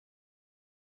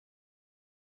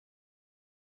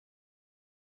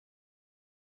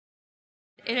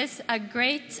It is a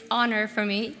great honor for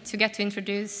me to get to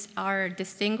introduce our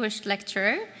distinguished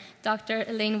lecturer, Dr.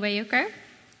 Elaine Weyuker.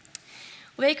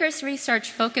 Weyuker's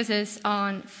research focuses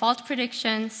on fault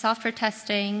prediction, software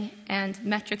testing, and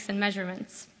metrics and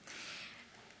measurements.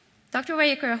 Dr.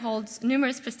 Weyuker holds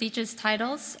numerous prestigious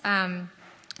titles.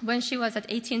 When she was at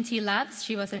AT&T Labs,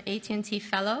 she was an AT&T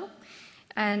Fellow.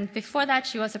 And before that,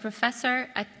 she was a professor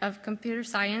of computer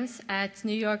science at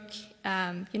New York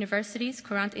University's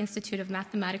Courant Institute of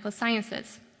Mathematical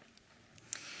Sciences.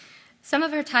 Some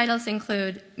of her titles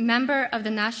include Member of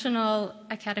the National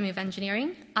Academy of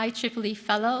Engineering, IEEE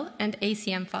Fellow, and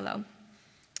ACM Fellow.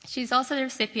 She's also the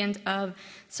recipient of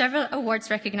several awards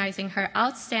recognizing her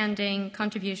outstanding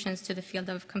contributions to the field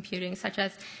of computing, such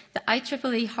as the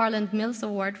IEEE Harland Mills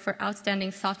Award for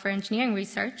Outstanding Software Engineering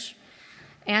Research,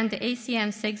 and the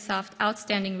ACM SIGSOFT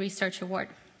Outstanding Research Award.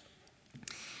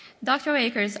 Dr.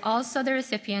 Weyuker is also the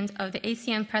recipient of the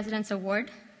ACM President's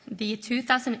Award, the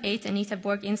 2008 Anita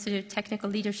Borg Institute Technical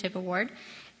Leadership Award,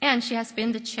 and she has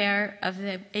been the chair of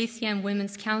the ACM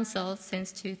Women's Council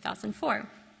since 2004.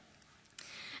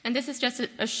 And this is just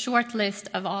a short list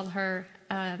of all her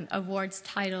awards,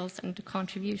 titles, and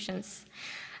contributions.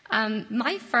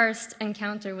 My first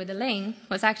encounter with Elaine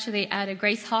was actually at a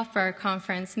Grace Hopper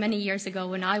conference many years ago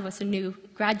when I was a new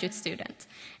graduate student.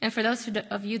 And for those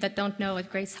of you that don't know what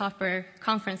Grace Hopper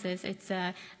conference is, it's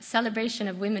a celebration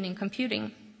of women in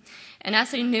computing. And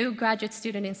as a new graduate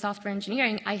student in software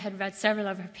engineering, I had read several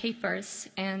of her papers.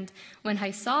 And when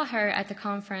I saw her at the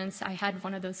conference, I had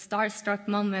one of those starstruck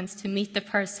moments to meet the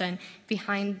person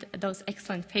behind those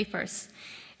excellent papers.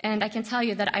 And I can tell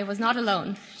you that I was not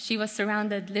alone. She was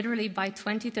surrounded literally by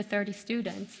 20 to 30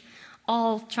 students,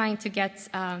 all trying to get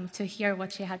to hear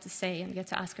what she had to say and get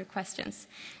to ask her questions.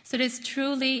 So it is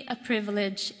truly a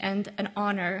privilege and an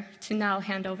honor to now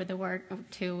hand over the word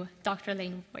to Dr.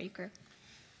 Elaine Weyuker.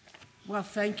 Well,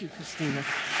 thank you, Christina.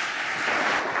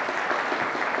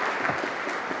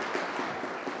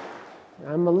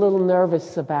 I'm a little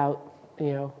nervous about,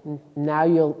 now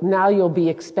you'll be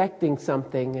expecting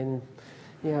something, and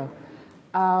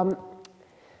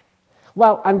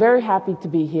well, I'm very happy to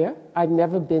be here. I've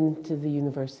never been to the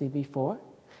university before.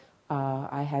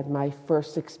 I had my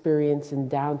first experience in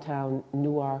downtown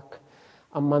Newark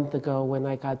a month ago when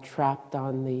I got trapped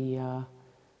on the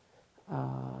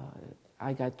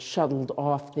I got shuttled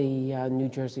off the New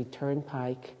Jersey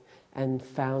Turnpike and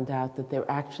found out that there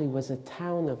actually was a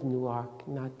town of Newark,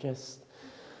 not just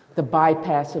the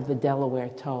bypass of the Delaware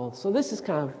toll. So this is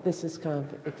kind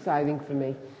of exciting for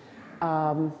me.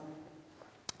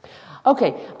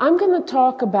 Okay, I'm going to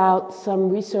talk about some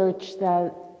research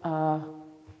that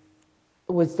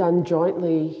was done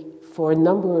jointly for a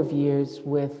number of years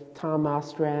with Tom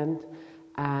Ostrand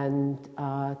and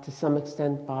to some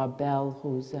extent Bob Bell,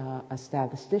 who's a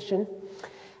statistician.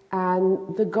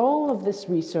 And the goal of this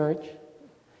research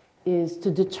is to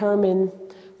determine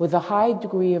with a high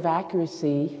degree of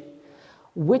accuracy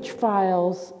which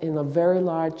files in a very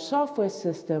large software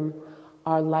system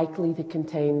are likely to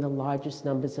contain the largest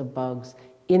numbers of bugs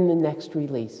in the next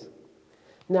release.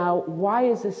 Now, why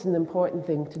is this an important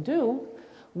thing to do?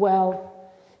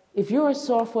 Well, if you're a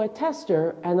software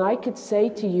tester and I could say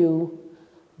to you,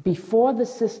 before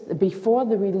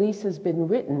the release has been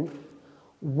written,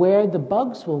 where the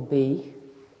bugs will be,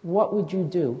 what would you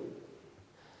do?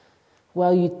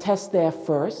 Well, you test there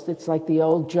first. It's like the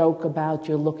old joke about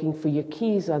you're looking for your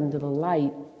keys under the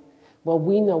light. Well,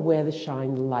 we know where to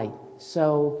shine the light.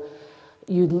 So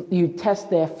you test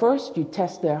there first, you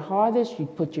test there hardest, you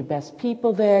put your best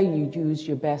people there, you use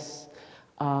your best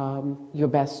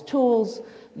tools,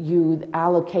 you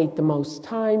allocate the most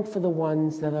time for the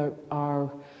ones that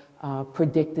are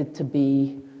predicted to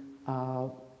be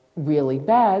really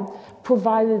bad,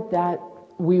 provided that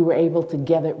we were able to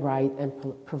get it right and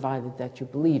provided that you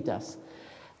believed us.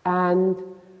 And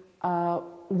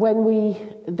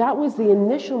that was the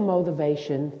initial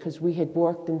motivation, because we had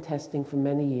worked in testing for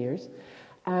many years.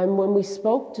 And when we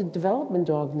spoke to development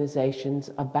organizations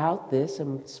about this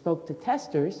and spoke to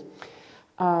testers,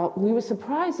 we were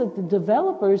surprised that the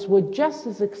developers were just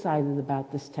as excited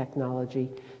about this technology,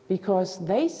 because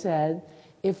they said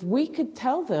if we could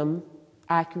tell them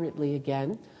accurately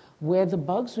again where the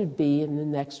bugs would be in the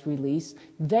next release,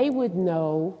 they would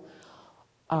know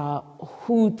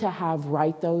who to have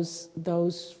write those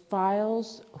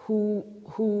files,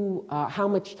 how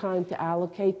much time to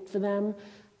allocate for them,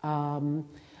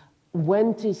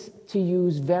 when to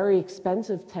use very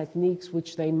expensive techniques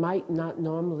which they might not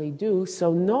normally do.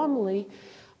 So normally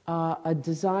a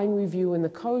design review and the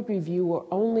code review are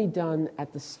only done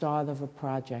at the start of a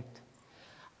project.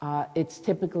 It's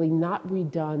typically not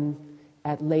redone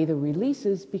at later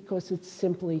releases because it's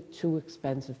simply too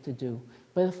expensive to do.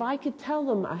 But if I could tell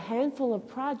them a handful of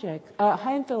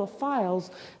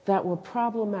files that were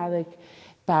problematic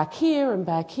back here,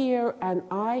 and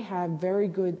I have very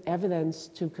good evidence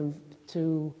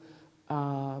to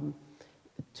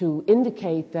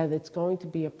indicate that it's going to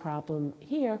be a problem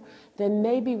here, then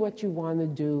maybe what you want to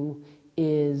do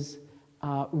is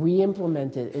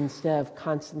re-implement it instead of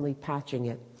constantly patching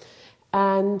it.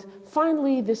 And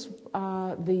finally,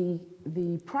 the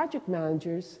project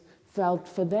managers felt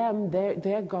for them,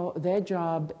 their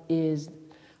job is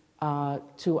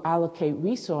to allocate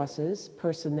resources,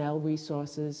 personnel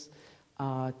resources,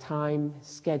 time,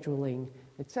 scheduling,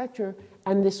 etc.,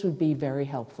 and this would be very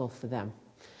helpful for them.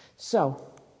 So,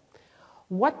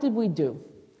 what did we do?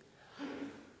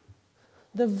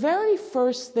 The very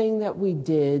first thing that we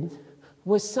did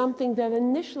was something that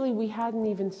initially we hadn't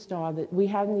even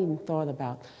thought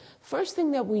about. First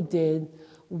thing that we did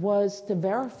was to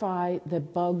verify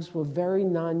that bugs were very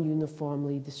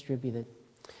non-uniformly distributed.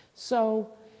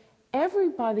 So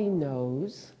everybody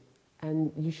knows,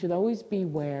 and you should always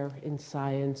beware in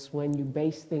science when you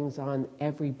base things on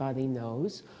everybody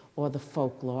knows or the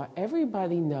folklore,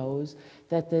 everybody knows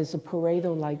that there's a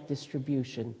Pareto-like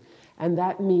distribution. And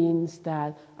that means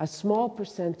that a small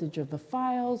percentage of the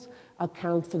files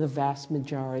account for the vast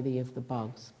majority of the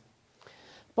bugs.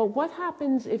 But what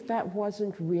happens if that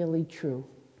wasn't really true?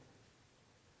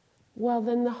 Well,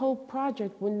 then the whole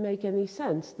project wouldn't make any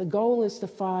sense. The goal is to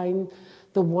find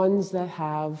the ones that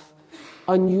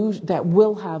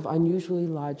will have unusually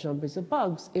large numbers of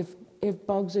bugs. If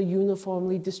bugs are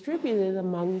uniformly distributed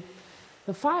among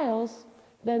the files,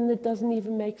 then it doesn't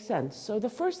even make sense. So the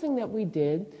first thing that we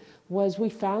did was we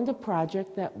found a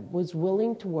project that was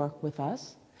willing to work with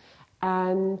us,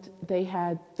 and they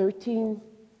had 13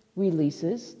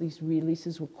 releases. These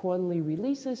releases were quarterly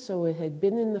releases, so it had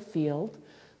been in the field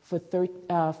for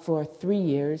 3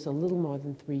 years, a little more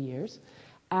than 3 years.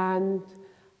 And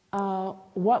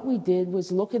what we did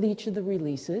was look at each of the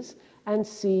releases and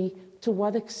see to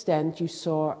what extent you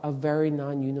saw a very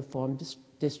non-uniform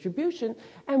distribution.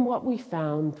 And what we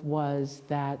found was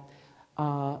that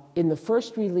in the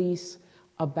first release,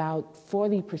 about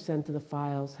 40% of the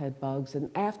files had bugs, and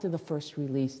after the first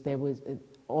release,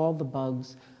 all the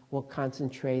bugs were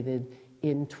concentrated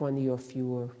in 20 or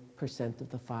fewer % of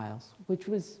the files,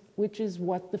 which is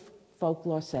what the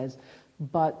folklore says.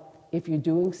 But if you're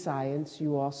doing science,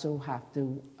 you also have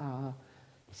to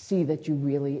see that you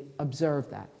really observe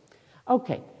that.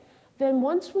 Okay, then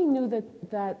once we knew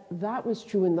that was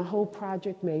true and the whole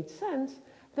project made sense,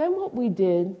 then what we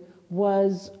did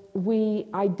was we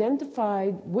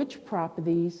identified which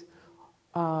properties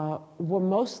were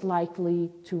most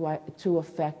likely to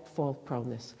affect fault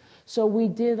proneness. So we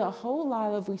did a whole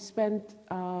lot of, we spent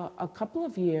a couple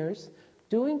of years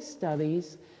doing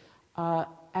studies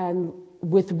and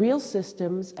with real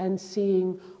systems and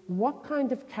seeing what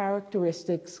kind of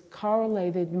characteristics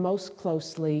correlated most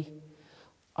closely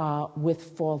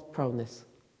with fault proneness.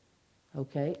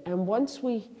 Okay, and once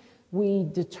we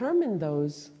determined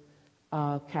those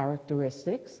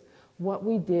characteristics, what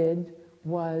we did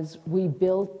was we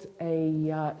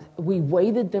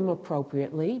weighted them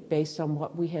appropriately based on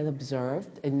what we had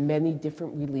observed in many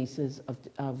different releases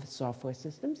of software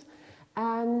systems,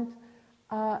 and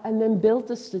then built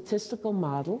a statistical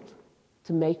model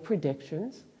to make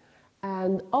predictions,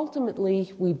 and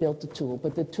ultimately we built a tool,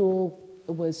 but the tool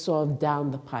was sort of down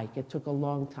the pike. It took a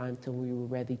long time till we were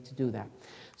ready to do that.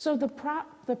 So the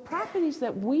properties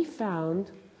that we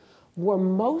found were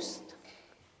most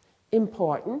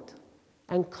important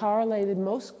and correlated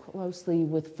most closely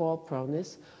with fault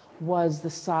proneness was the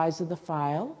size of the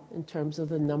file in terms of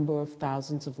the number of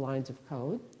thousands of lines of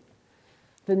code,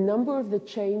 the number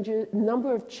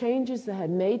of changes that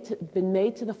had been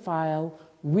made to the file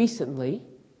recently.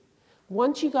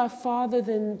 Once you got farther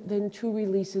than 2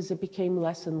 releases, it became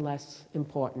less and less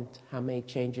important how many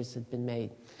changes had been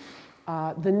made.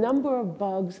 The number of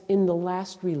bugs in the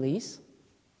last release,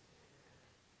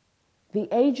 the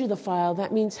age of the file,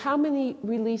 that means how many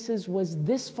releases was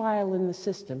this file in the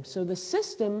system. So the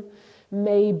system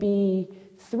may be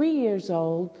 3 years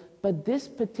old, but this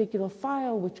particular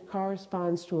file, which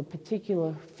corresponds to a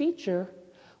particular feature,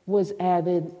 was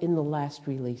added in the last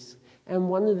release. And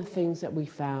one of the things that we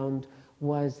found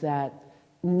was that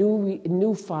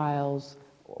new files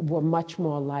were much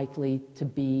more likely to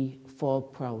be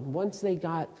fault prone. Once they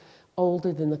got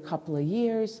older than a couple of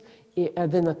years,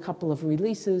 than a couple of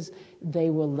releases, they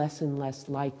were less and less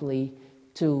likely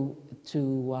to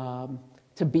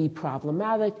to be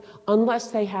problematic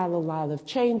unless they had a lot of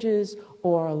changes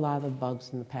or a lot of bugs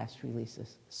in the past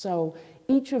releases. So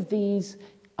each of these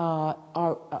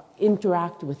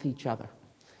interact with each other.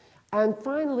 And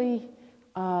finally,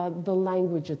 the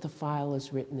language that the file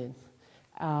is written in.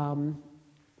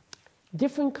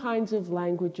 Different kinds of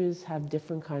languages have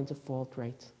different kinds of fault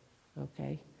rates,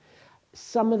 okay?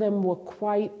 Some of them were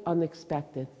quite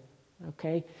unexpected,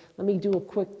 okay? Let me do a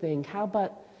quick thing. How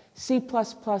about C++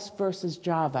 versus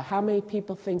Java? How many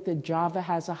people think that Java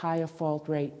has a higher fault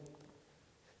rate?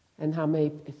 And how many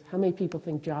people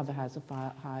think Java has a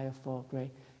higher fault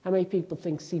rate? How many people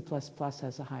think C++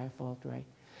 has a higher fault rate?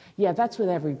 Yeah, that's what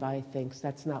everybody thinks.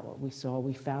 That's not what we saw.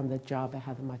 We found that Java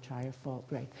had a much higher fault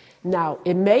rate. Now,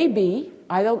 it may be,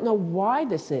 I don't know why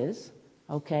this is,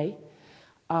 okay,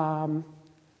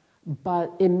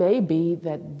 but it may be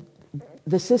that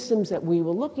the systems that we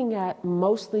were looking at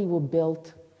mostly were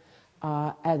built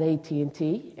at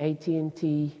AT&T.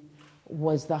 AT&T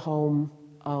was the home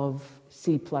of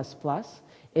C++.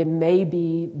 It may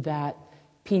be that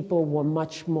people were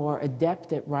much more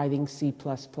adept at writing C++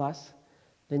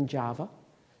 than Java.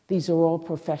 These are all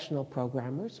professional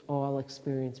programmers, all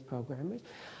experienced programmers.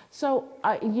 So,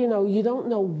 you know, you don't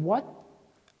know what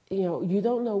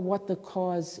the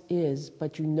cause is,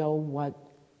 but you know what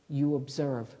you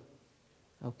observe,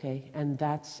 okay? And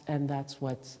that's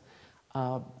what's,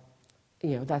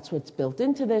 that's what's built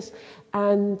into this.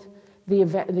 And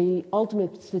the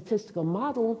ultimate statistical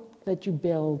model that you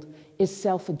build is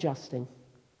self-adjusting.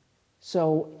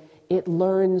 So it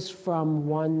learns from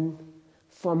one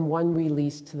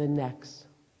release to the next,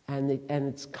 and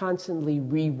it's constantly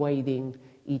reweighting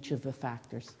each of the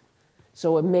factors.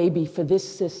 So it may be for this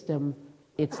system,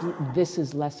 this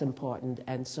is less important,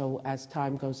 and so as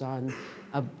time goes on,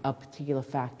 a particular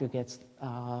factor gets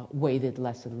weighted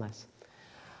less and less.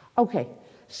 Okay,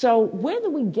 so where do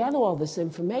we get all this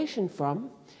information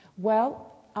from?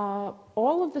 Well,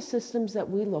 all of the systems that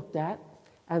we looked at,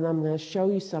 and I'm going to show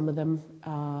you some of them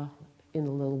in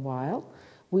a little while.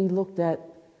 We looked at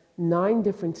 9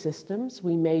 different systems.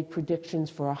 We made predictions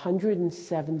for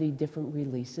 170 different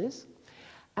releases.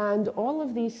 And all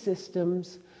of these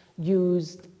systems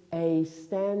used a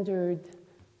standard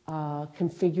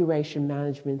configuration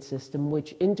management system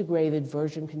which integrated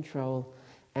version control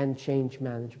and change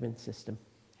management system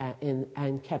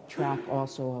and kept track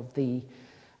also of the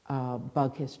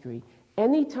bug history.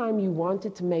 Anytime you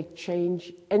wanted to make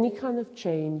change, any kind of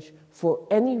change for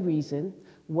any reason,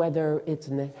 whether it's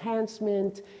an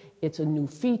enhancement, it's a new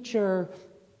feature,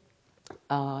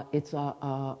 it's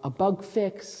a bug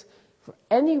fix, for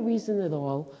any reason at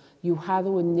all, you had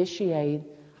to initiate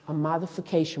a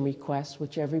modification request,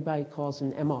 which everybody calls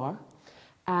an MR,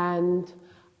 and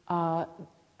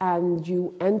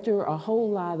you enter a whole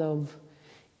lot of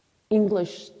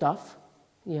English stuff,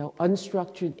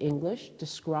 unstructured English,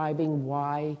 describing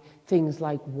why, things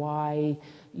like why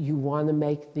you want to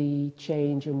make the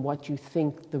change and what you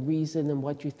think the reason and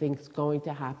what you think is going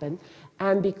to happen.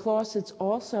 And because it's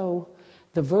also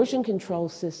the version control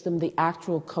system, the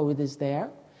actual code is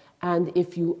there. And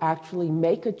if you actually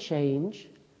make a change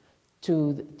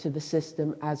to the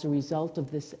system as a result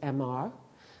of this MR,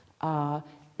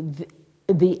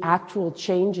 the actual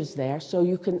change is there. So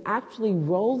you can actually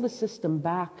roll the system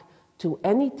back to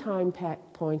any time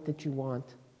point that you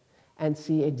want and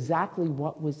see exactly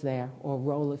what was there, or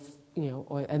roll it,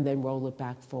 and then roll it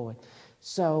back forward.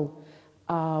 So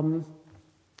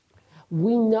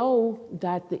we know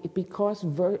that because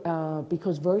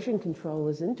version control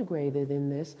is integrated in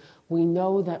this, we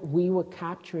know that we were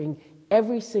capturing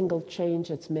every single change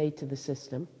that's made to the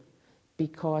system,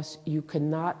 because you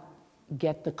cannot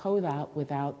get the code out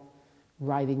without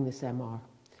writing this MR.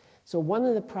 So one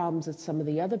of the problems that some of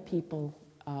the other people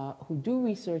who do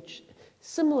research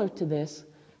similar to this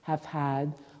have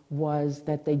had was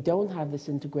that they don't have this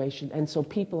integration, and so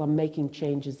people are making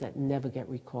changes that never get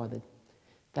recorded.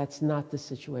 That's not the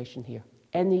situation here.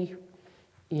 Any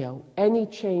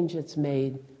change that's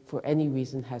made for any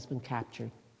reason has been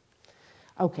captured.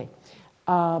 Okay,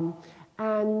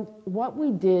 and what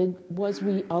we did was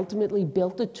we ultimately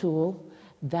built a tool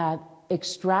that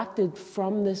extracted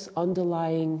from this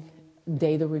underlying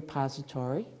data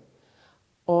repository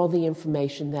all the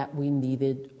information that we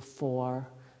needed for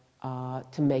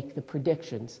to make the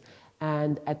predictions.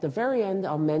 And at the very end,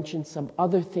 I'll mention some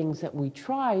other things that we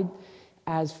tried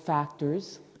as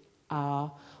factors,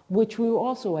 which we were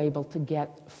also able to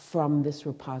get from this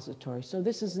repository. So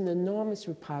this is an enormous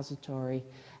repository,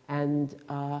 and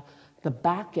the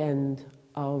back end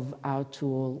of our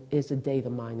tool is a data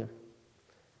miner.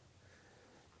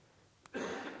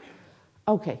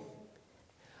 Okay.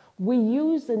 We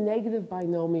use the negative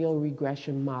binomial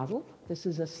regression model. This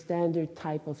is a standard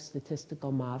type of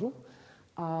statistical model.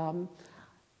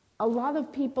 A lot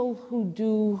of people who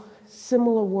do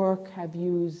similar work have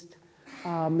used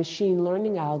machine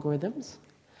learning algorithms.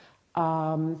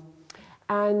 And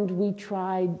we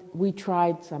tried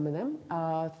some of them.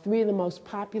 Three of the most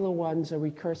popular ones are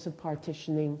recursive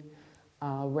partitioning,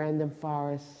 random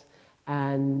forests,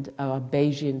 and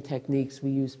Bayesian techniques.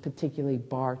 We use particularly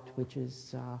BART, which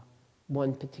is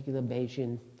one particular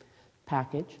Bayesian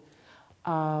package.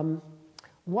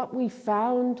 What we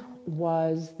found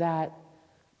was that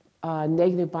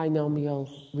negative binomial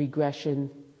regression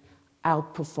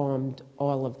outperformed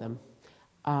all of them.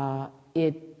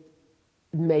 It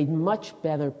made much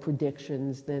better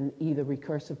predictions than either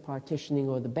recursive partitioning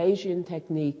or the Bayesian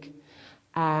technique.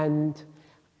 And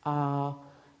for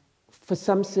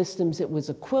some systems, it was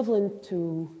equivalent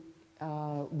to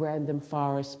random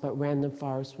forests, but random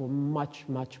forests were much,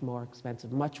 much more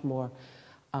expensive, much more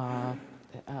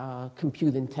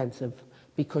compute intensive,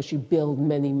 because you build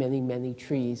many, many, many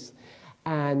trees.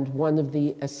 And one of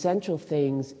the essential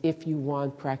things, if you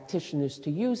want practitioners to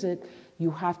use it,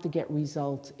 you have to get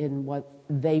results in what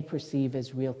they perceive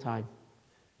as real time.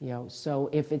 So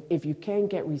if you can't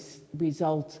get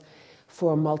results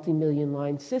for a multi-million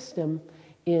line system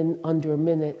in under a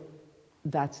minute,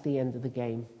 that's the end of the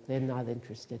game. They're not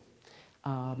interested.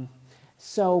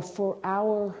 So for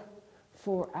our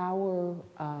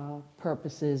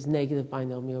purposes, negative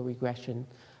binomial regression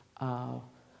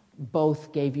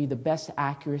both gave you the best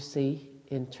accuracy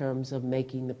in terms of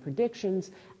making the predictions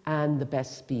and the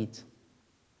best speeds.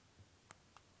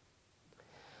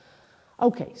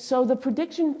 Okay, so the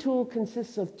prediction tool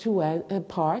consists of two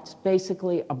parts,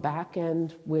 basically a back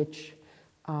end, which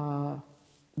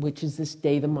is this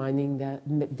data miner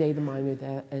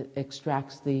that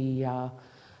extracts the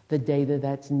data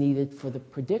that's needed for the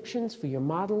predictions for your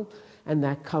model, and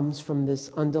that comes from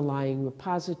this underlying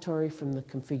repository from the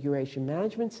configuration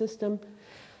management system,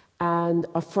 and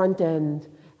a front end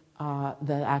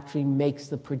that actually makes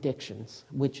the predictions,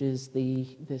 which is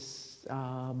this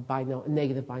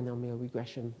negative binomial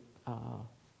regression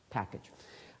package.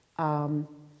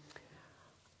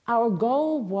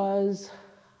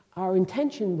 Our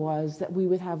intention was that we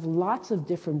would have lots of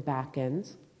different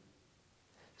backends.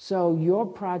 So your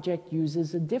project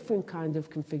uses a different kind of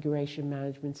configuration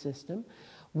management system.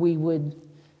 We would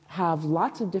have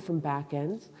lots of different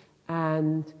backends,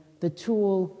 and the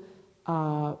tool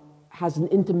has an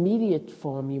intermediate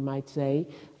form, you might say,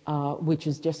 which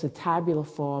is just a tabular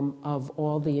form of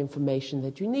all the information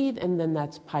that you need, and then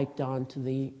that's piped on to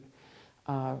the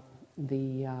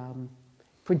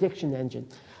prediction engine.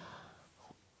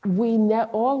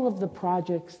 All of the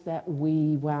projects that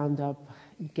we wound up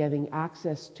getting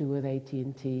access to at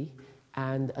AT&T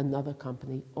and another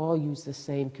company all use the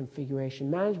same configuration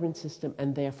management system,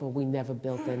 and therefore we never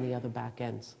built any other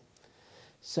backends.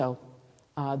 So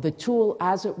the tool,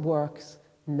 as it works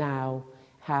now,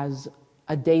 has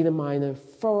a data miner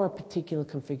for a particular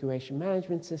configuration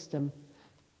management system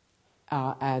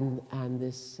and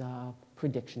this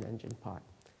prediction engine part,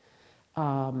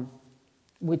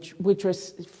 which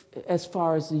as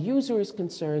far as the user is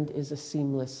concerned, is a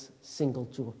seamless single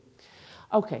tool.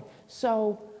 Okay,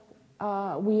 so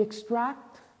we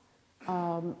extract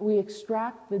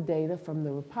the data from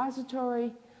the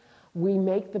repository, we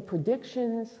make the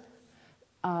predictions.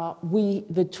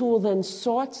 The tool then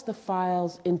sorts the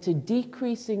files into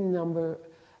decreasing number,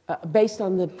 based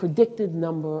on the predicted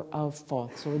number of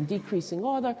faults, so in decreasing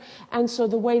order. And so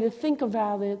the way to think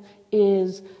about it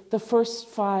is the first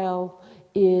file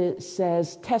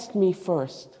says, test me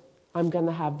first. I'm going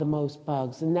to have the most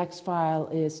bugs. The next file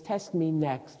is test me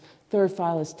next. Third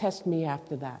file is test me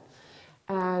after that.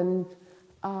 And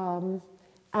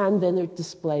then it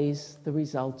displays the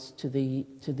results to the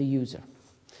user.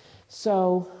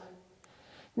 So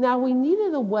now we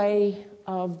needed a way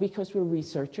of, because we're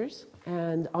researchers,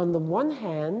 and on the one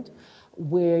hand,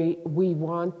 we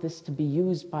want this to be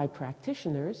used by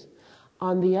practitioners.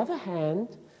 On the other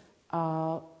hand,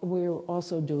 we're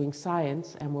also doing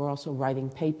science, and we're also writing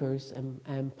papers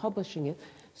and publishing it.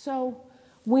 So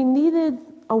we needed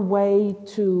a way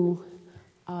to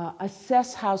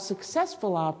assess how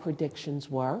successful our predictions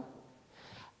were,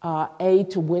 A,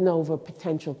 to win over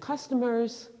potential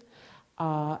customers,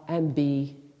 and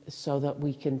B, so that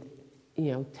we can,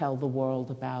 tell the world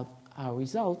about our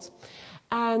results.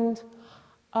 And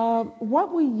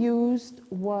what we used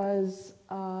was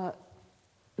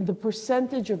the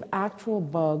percentage of actual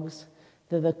bugs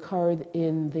that occurred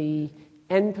in the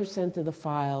N% of the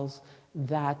files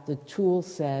that the tool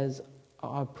says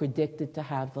are predicted to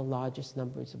have the largest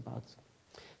numbers of bugs.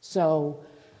 So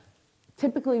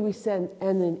typically we send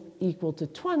n equal to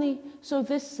 20, so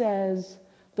this says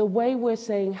the way we're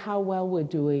saying how well we're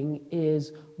doing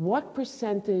is what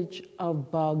percentage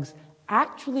of bugs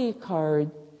actually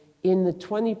occurred in the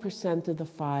 20% of the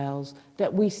files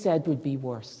that we said would be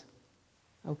worse.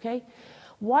 Okay?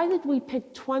 Why did we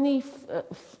pick 20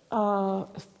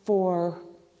 for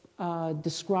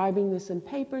describing this in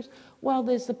papers? Well,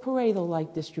 there's the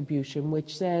Pareto-like distribution,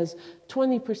 which says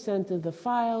 20% of the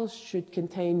files should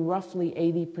contain roughly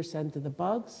 80% of the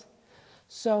bugs.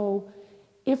 So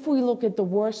if we look at the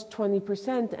worst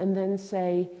 20% and then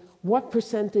say what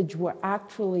percentage were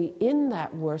actually in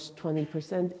that worst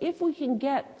 20%, if we can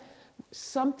get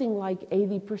something like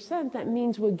 80%, that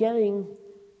means we're getting,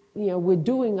 we're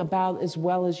doing about as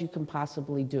well as you can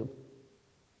possibly do.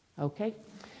 Okay?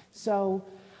 So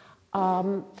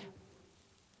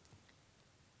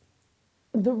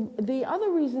the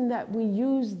other reason that we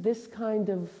use this kind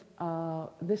of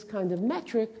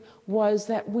metric was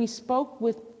that we spoke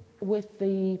with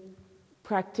the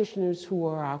practitioners who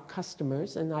are our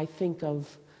customers, and I think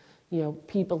of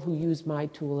people who use my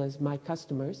tool as my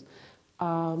customers,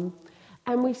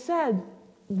 and we said,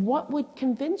 what would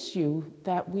convince you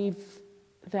that we've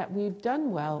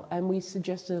done well? And we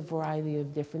suggested a variety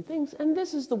of different things, and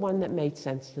this is the one that made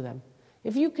sense to them.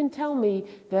 If you can tell me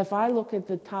that if I look at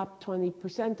the top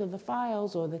 20% of the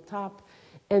files or the top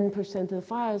n% of the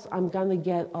files, I'm going to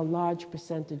get a large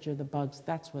percentage of the bugs,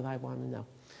 that's what I want to know.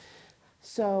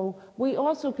 So we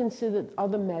also considered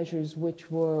other measures which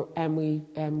were, and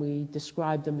we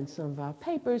described them in some of our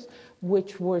papers,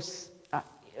 which were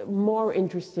more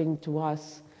interesting to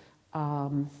us,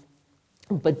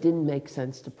 but didn't make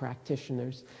sense to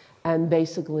practitioners. And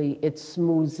basically, it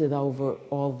smooths it over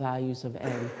all values of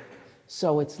n.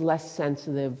 So it's less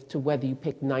sensitive to whether you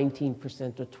pick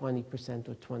 19% or 20%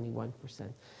 or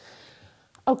 21%.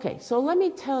 Okay, so let me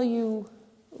tell you,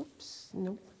 oops,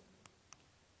 nope.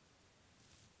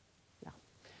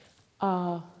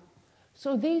 Yeah.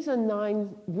 So these are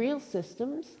 9 real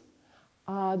systems.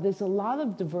 There's a lot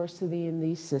of diversity in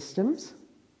these systems.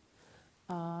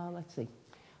 Let's see.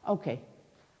 Okay.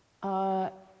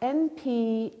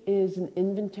 NP is an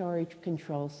inventory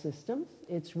control system.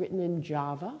 It's written in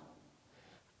Java.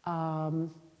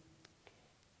 Well,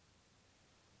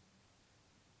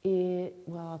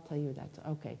 I'll tell you that.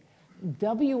 Okay.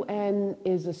 WN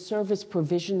is a service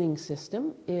provisioning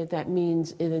system. That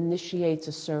means it initiates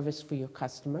a service for your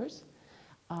customers.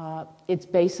 It's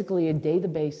basically a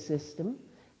database system,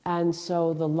 and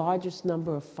so the largest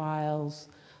number of files,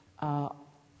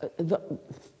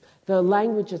 the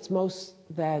language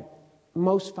that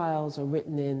most files are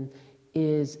written in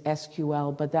is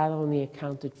SQL, but that only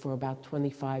accounted for about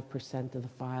 25% of the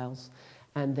files.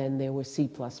 And then there were C++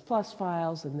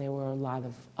 files, and there were a lot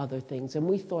of other things. And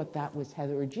we thought that was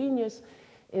heterogeneous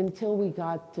until we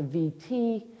got to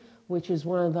VT, which is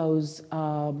one of those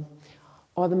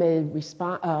automated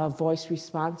voice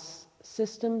response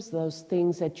systems, those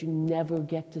things that you never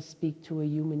get to speak to a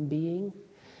human being,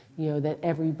 that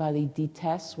everybody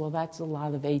detests. Well, that's a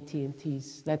lot of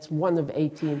AT&T's. That's one of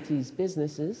AT&T's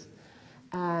businesses.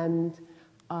 And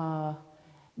at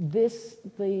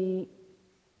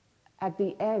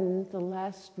the end, the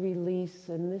last release,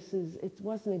 and it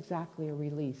wasn't exactly a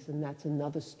release, and that's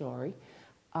another story.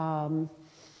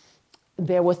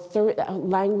 There were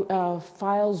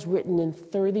files written in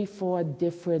 34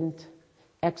 different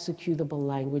executable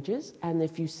languages, and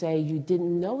if you say you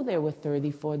didn't know there were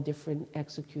 34 different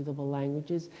executable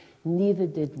languages, neither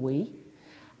did we.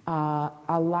 A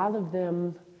lot of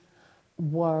them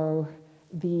were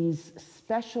these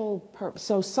special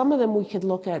so some of them we could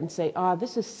look at and say,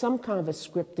 this is some kind of a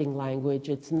scripting language.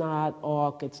 It's not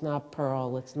awk, it's not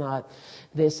Perl, it's not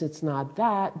this, it's not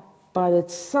that, but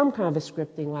it's some kind of a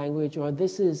scripting language, or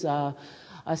this is a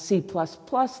C++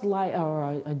 like,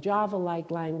 or a Java-like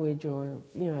language, or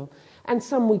and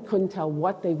some we couldn't tell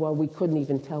what they were. We couldn't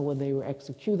even tell whether they were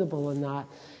executable or not,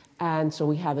 and so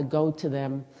we had to go to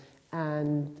them.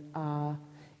 And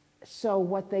so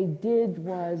what they did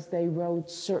was they wrote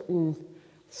certain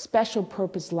special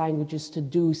purpose languages to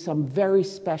do some very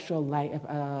special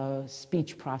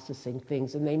speech processing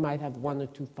things, and they might have 1 or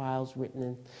 2 files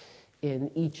written in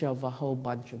each of a whole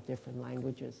bunch of different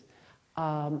languages.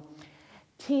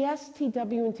 TS,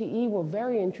 TW, and TE were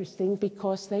very interesting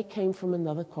because they came from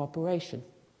another corporation.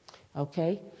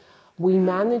 Okay? We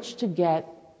managed to get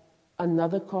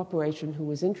another corporation who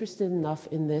was interested enough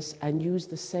in this and used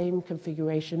the same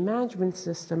configuration management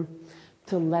system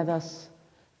to let us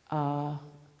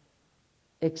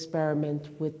experiment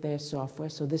with their software.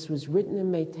 So this was written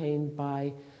and maintained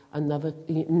by another,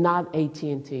 not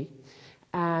AT&T.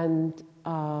 And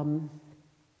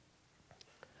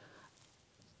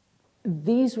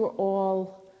these were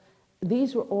all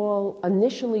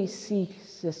initially C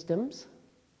systems.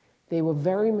 They were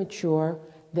very mature.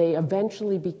 They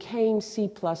eventually became C++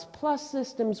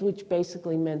 systems, which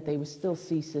basically meant they were still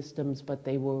C systems, but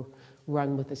they were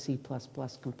run with a C++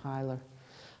 compiler.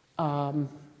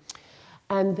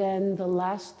 And then the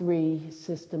last three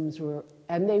systems were,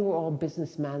 and they were all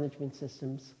business management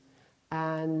systems.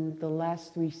 And the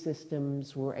last three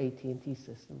systems were AT&T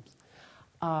systems.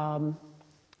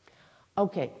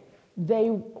 Okay,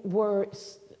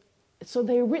 so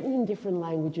they were written in different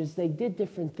languages. They did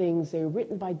different things. They were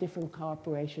written by different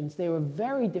corporations. They were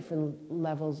very different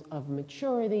levels of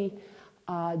maturity.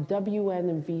 WN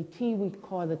and VT, we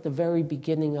caught at the very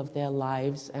beginning of their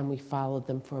lives, and we followed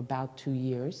them for about 2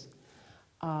 years.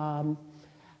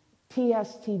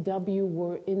 TSTW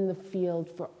were in the field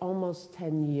for almost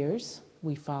 10 years.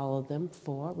 We followed them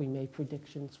we made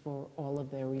predictions for all of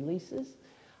their releases.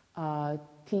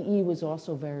 TE was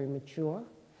also very mature.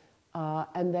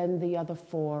 And then the other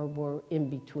 4 were in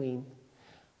between.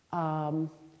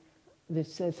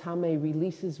 This says how many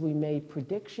releases we made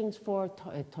predictions for.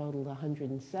 It totaled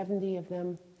 170 of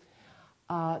them.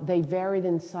 They varied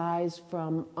in size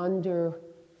from under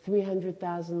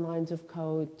 300,000 lines of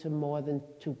code to more than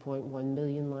 2.1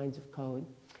 million lines of code.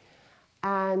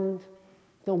 And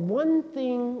the one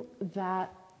thing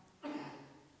that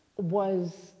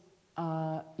was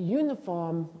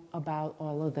uniform about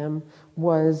all of them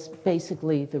was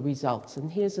basically the results.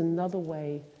 And here's another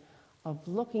way of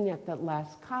looking at that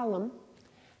last column.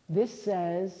 This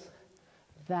says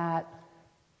that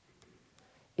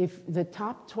if the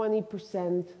top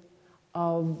 20%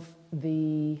 of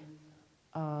the,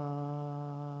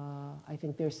 I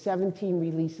think there's 17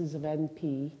 releases of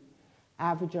NP,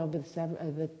 average over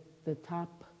the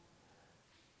top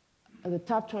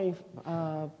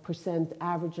 20%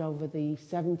 average over the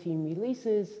 17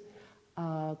 releases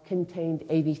contained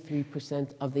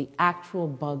 83% of the actual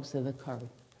bugs that occurred.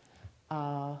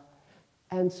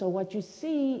 And so what you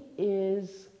see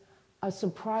is a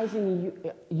surprising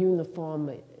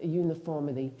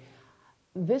uniformity.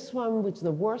 This one, which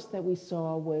the worst that we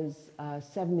saw, was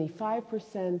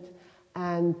 75%,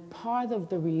 and part of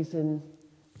the reason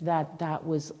that that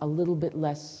was a little bit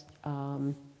less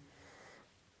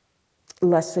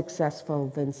successful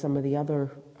than some of the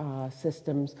other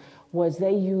systems was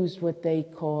they used what they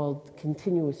called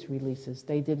continuous releases.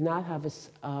 They did not have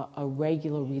a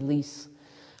regular release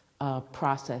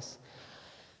process.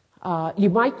 You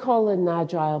might call it an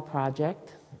agile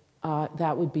project.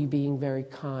 That would be being very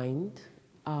kind.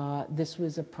 This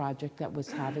was a project that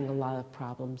was having a lot of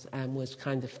problems and was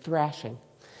kind of thrashing.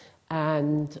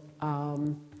 And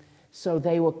so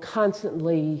they were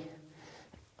constantly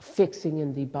fixing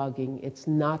and debugging. It's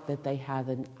not that they had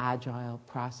an agile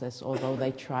process, although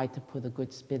they tried to put a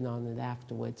good spin on it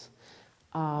afterwards.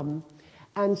 And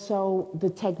so the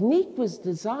technique was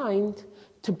designed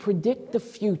to predict the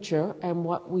future, and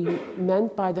what we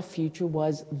meant by the future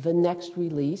was the next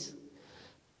release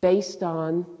based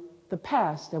on the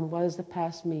past. And what does the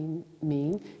past mean?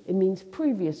 It means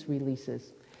previous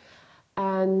releases.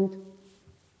 And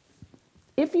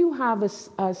if you have,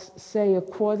 say, a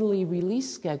quarterly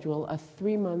release schedule, a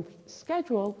 3-month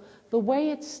schedule, the way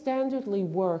it standardly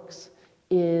works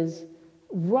is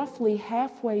roughly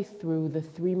halfway through the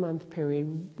 3-month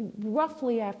period,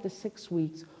 roughly after 6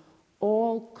 weeks,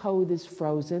 all code is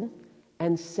frozen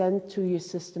and sent to your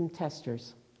system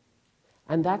testers.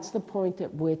 And that's the point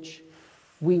at which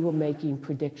we were making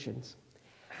predictions.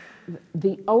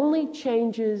 The only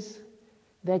changes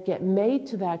that get made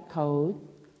to that code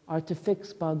are to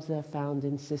fix bugs that are found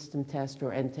in system test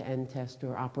or end-to-end test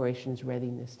or operations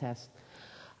readiness test.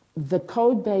 The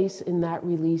code base in that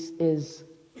release is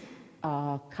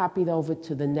copied over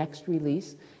to the next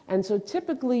release. And so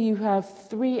typically you have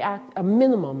a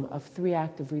minimum of 3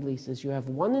 active releases. You have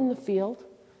 1 in the field,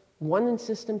 1 in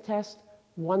system test,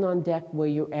 1 on deck where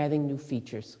you're adding new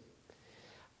features.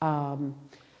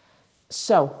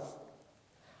 So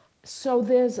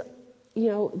there's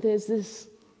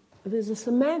a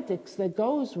semantics that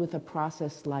goes with a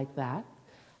process like that.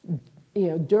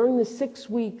 During the 6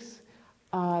 weeks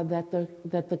that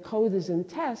the code is in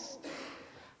test,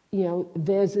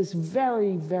 there's this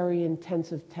very, very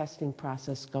intensive testing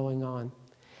process going on.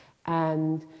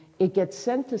 And it gets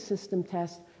sent to system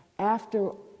test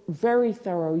after very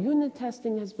thorough unit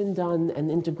testing has been done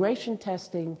and integration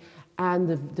testing, and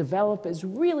the developers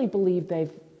really believe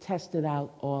they've tested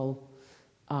out all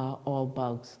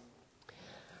bugs.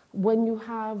 when you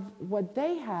have what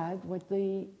they had,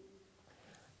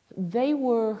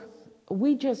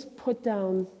 we just put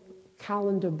down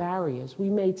calendar barriers. We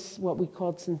made what we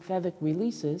called synthetic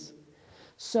releases.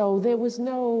 So there was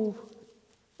no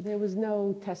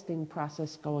testing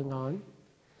process going on.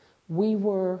 We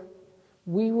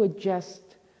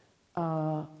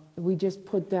just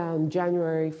put down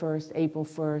January 1st, April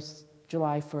 1st,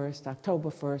 July 1st, October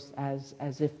 1st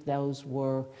as if those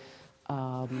were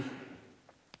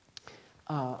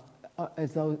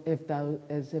as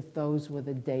if those were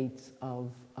the dates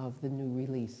of the new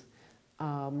release.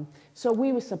 So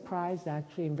we were surprised,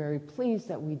 actually, and very pleased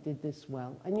that we did this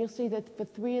well. And you'll see that for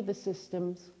 3 of the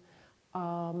systems,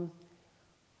 our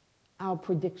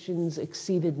predictions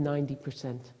exceeded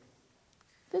 90%.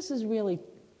 This is really,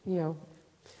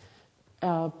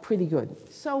 pretty good.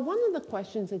 So one of the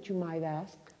questions that you might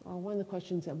ask, or one of the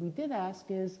questions that we did ask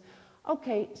is,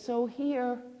 okay, so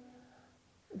here,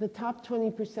 the top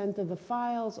 20% of the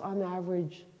files on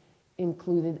average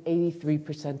included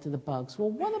 83% of the bugs. Well,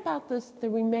 what about the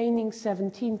remaining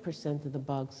 17% of the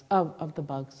bugs, of the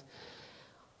bugs?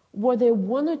 Were there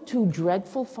 1 or 2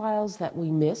 dreadful files that we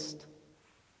missed?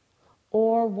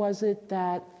 Or was it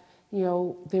that,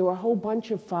 there were a whole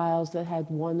bunch of files that had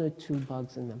 1 or 2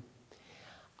 bugs in them?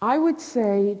 I would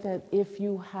say that if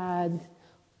you had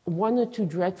 1 or 2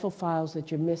 dreadful files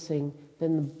that you're missing,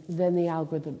 then the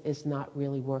algorithm is not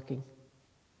really working.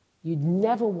 You'd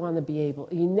never want to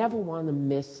you never want to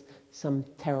miss some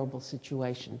terrible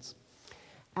situations.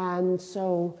 And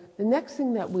so the next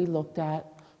thing that we looked at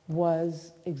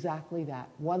was exactly that.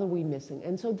 What are we missing?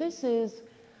 And so this is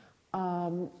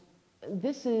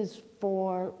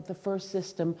for the first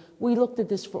system. We looked at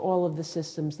this for all of the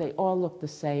systems. They all look the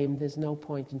same. There's no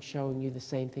point in showing you the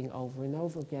same thing over and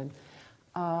over again.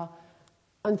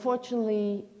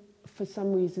 Unfortunately, for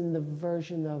some reason, the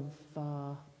version of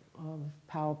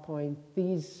PowerPoint,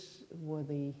 these were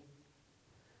the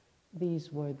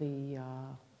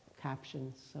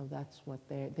captions. So that's what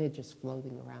they're just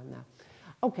floating around now.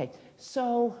 Okay,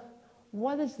 so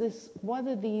what is this? What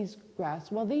are these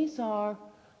graphs? Well, these are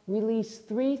release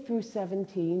 3 through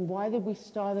 17. Why did we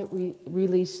start at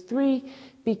release 3?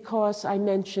 Because I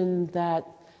mentioned that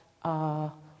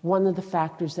one of the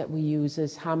factors that we use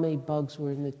is how many bugs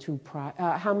were in the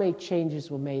how many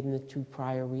changes were made in the 2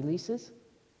 prior releases.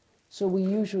 So we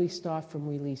usually start from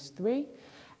release 3,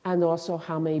 and also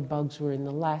how many bugs were in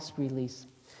the last release.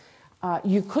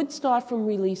 You could start from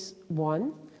release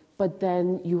 1, but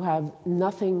then you have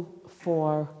nothing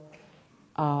for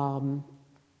how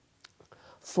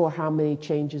many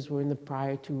changes were in the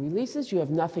prior 2 releases. You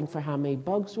have nothing for how many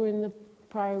bugs were in the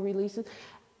prior releases.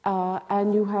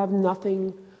 And you have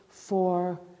nothing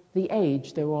for the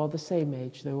age. They're all the same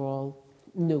age. They're all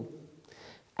new.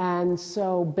 And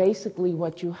so basically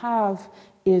what you have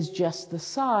is just the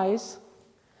size,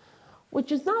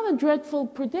 which is not a dreadful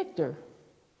predictor,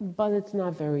 but it's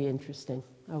not very interesting,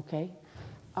 okay?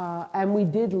 And we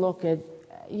did look at,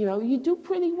 you do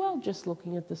pretty well just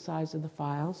looking at the size of the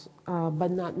files,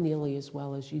 but not nearly as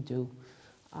well as you do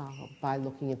by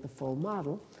looking at the full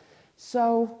model.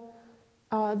 So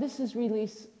this is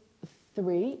release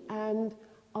 3, and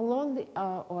along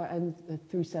the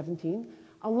through 17.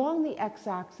 Along the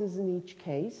x-axis in each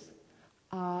case,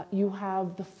 you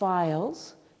have the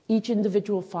files, each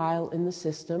individual file in the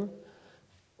system,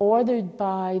 ordered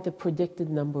by the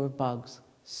predicted number of bugs.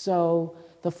 So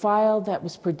the file that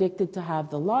was predicted to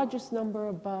have the largest number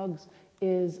of bugs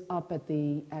is up at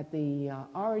the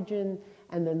origin,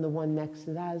 and then the one next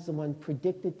to that is the one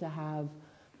predicted to have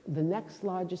the next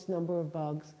largest number of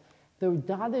bugs. The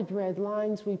dotted red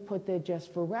lines we put there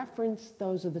just for reference,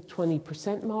 those are the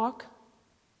 20% mark.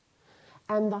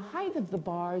 And the height of the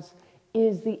bars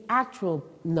is the actual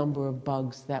number of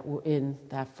bugs that were in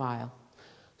that file.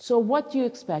 So what do you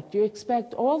expect? You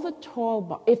expect all the tall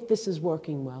bars, if this is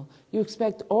working well, you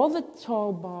expect all the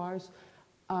tall bars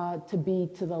to be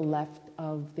to the left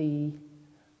of the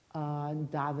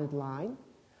dotted line,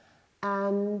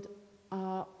 and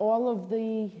all of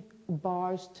the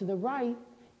bars to the right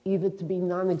either to be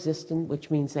non-existent, which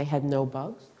means they had no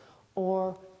bugs,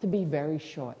 or to be very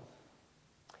short.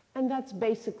 And that's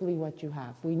basically what you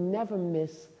have. We never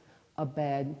miss a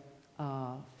bad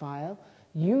file.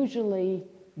 Usually,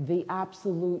 the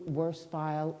absolute worst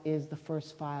file is the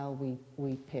first file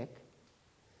we pick.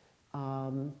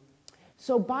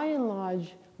 So by and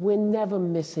large, we're never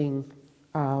missing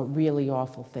really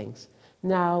awful things.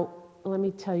 Now, let me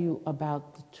tell you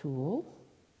about the tool.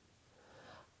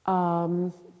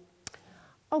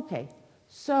 Okay,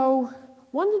 so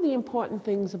one of the important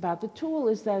things about the tool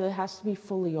is that it has to be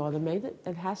fully automated,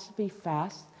 it has to be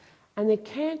fast, And it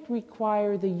can't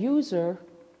require the user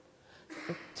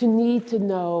to need to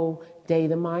know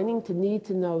data mining, to need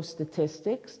to know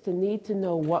statistics, to need to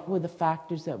know what were the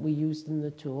factors that we used in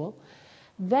the tool.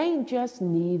 They just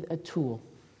need a tool,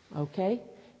 okay?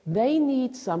 They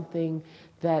need something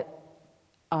that,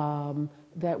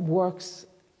 that works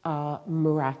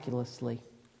miraculously.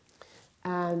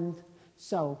 And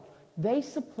so they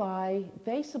supply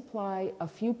a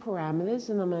few parameters,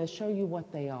 and I'm going to show you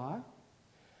what they are.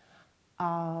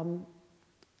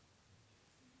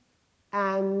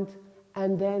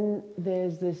 And then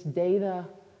there's this data,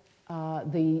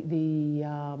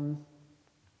 the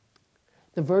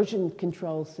version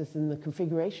control system, the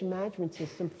configuration management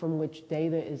system from which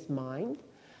data is mined.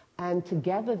 And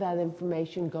together that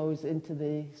information goes into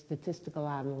the statistical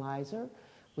analyzer,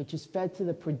 which is fed to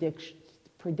the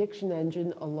prediction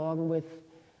engine along with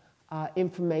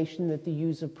information that the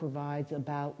user provides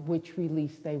about which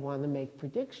release they want to make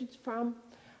predictions from,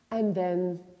 and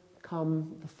then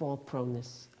come the fault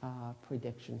proneness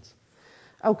predictions.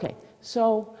 Okay,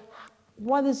 so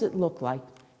what does it look like?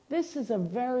 This is a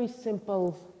very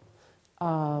simple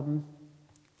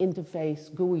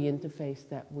interface, GUI interface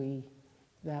that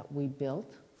we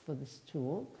built for this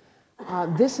tool.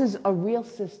 This is a real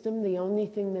system. The only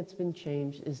thing that's been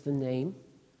changed is the name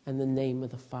and the name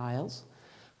of the files.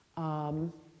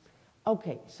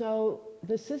 Okay, so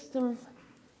the system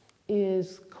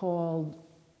is called,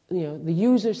 you know, the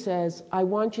user says, I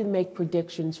want you to make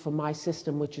predictions for my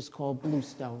system, which is called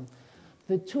Bluestone.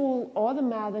 The tool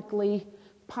automatically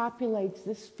populates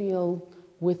this field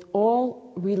with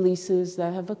all releases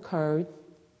that have occurred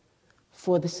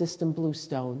for the system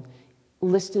Bluestone,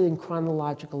 listed in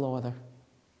chronological order.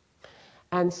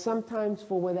 And sometimes,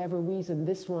 for whatever reason,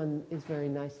 this one is very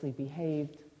nicely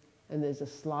behaved, and there's a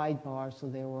slide bar, so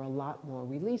there were a lot more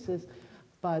releases.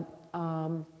 But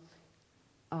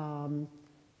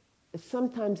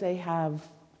sometimes they have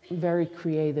very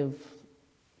creative,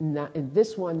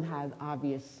 this one had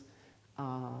obvious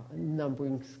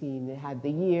numbering scheme. It had the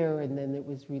year, and then it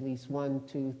was released 1,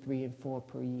 2, 3, and 4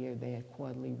 per year. They had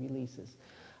quarterly releases.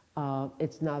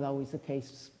 It's not always the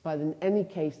case, but in any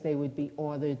case, they would be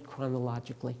ordered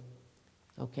chronologically.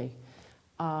 Okay.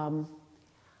 And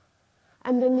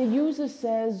then the user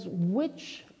says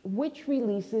which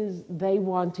releases they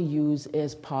want to use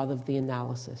as part of the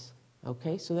analysis.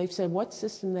 Okay, so they've said what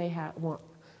system they have,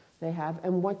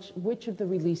 and which of the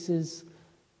releases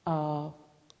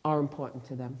are important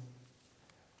to them.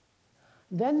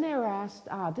 Then they're asked,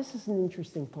 this is an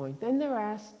interesting point. Then they're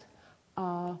asked,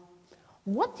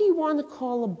 what do you want to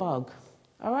call a bug?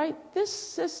 All right, this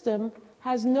system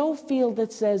has no field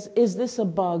that says, is this a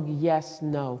bug? Yes,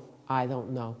 no, I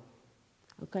don't know.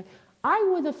 Okay, I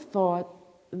would have thought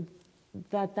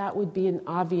that that would be an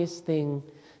obvious thing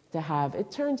to have.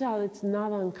 It turns out it's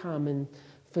not uncommon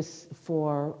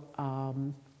for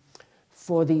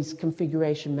these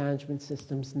configuration management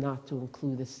systems not to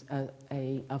include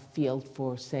a field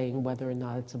for saying whether or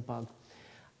not it's a bug.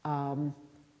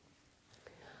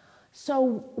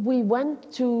 So we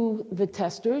went to the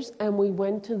testers and we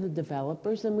went to the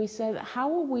developers and we said,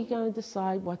 how are we going to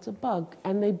decide what's a bug?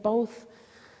 And they both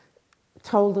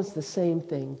told us the same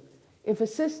thing. If a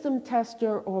system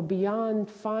tester or beyond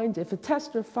finds, if a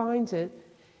tester finds it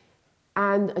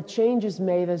and a change is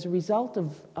made as a result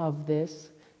of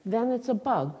this, then it's a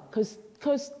bug.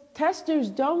 Because testers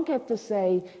don't get to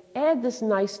say, add this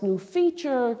nice new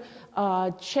feature,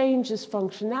 change this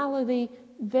functionality.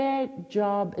 Their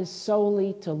job is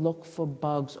solely to look for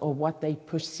bugs or what they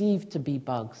perceive to be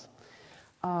bugs.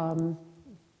 And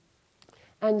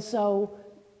so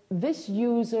this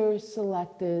user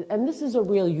selected, and this is a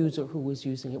real user who was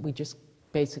using it. We just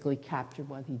basically captured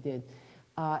what he did.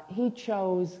 He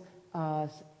chose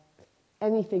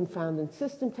anything found in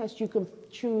system test. You can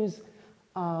choose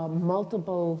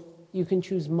multiple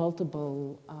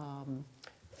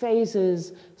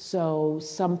phases. So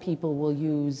some people will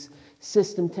use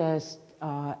system test,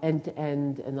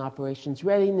 end-to-end, and operations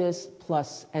readiness,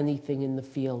 plus anything in the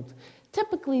field.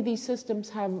 Typically, these systems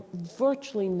have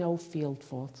virtually no field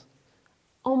faults.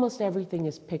 Almost everything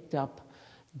is picked up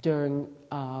during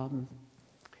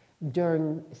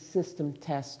system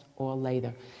test or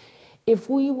later. If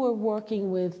we were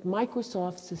working with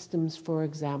Microsoft systems, for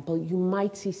example, you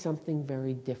might see something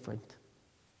very different.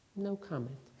 No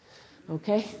comment,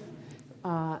 okay?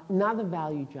 Not a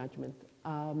value judgment.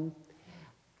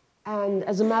 And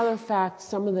as a matter of fact,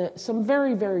 some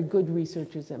very, very good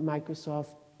researchers at Microsoft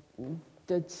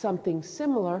did something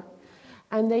similar,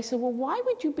 and they said, well, why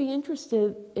would you be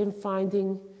interested in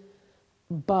finding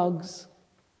bugs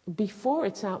before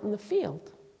it's out in the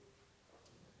field?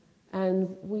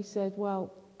 And we said,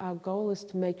 well, our goal is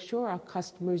to make sure our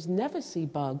customers never see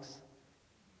bugs,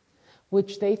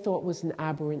 which they thought was an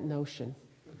aberrant notion.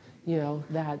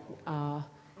 That,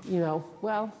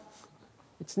 well,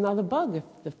 it's not a bug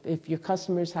if your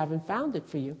customers haven't found it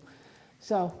for you.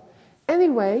 So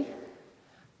anyway,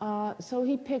 so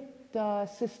he picked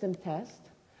system test.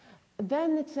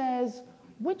 Then it says,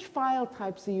 which file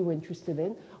types are you interested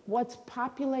in? What's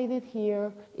populated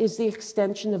here is the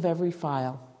extension of every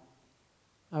file.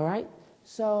 All right?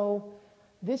 So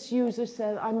this user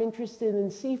said, I'm interested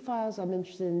in C files, I'm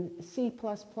interested in C++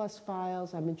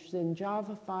 files, I'm interested in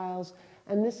Java files,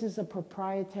 and this is a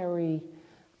proprietary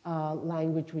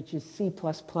language, which is C++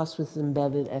 with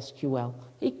embedded SQL.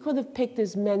 He could have picked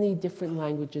as many different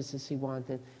languages as he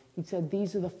wanted. He said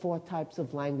these are the 4 types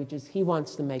of languages he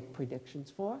wants to make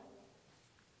predictions for.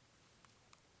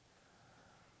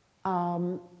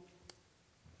 And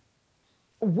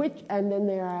then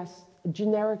they're asked,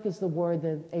 generic is the word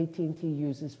that AT&T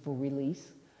uses for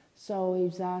release. So he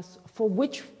was asked, for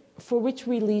which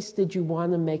release did you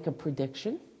want to make a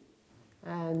prediction?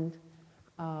 And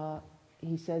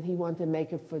he said he wanted to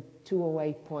make it for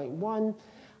 208.1.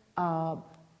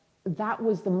 That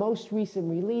was the most recent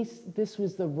release. This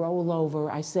was the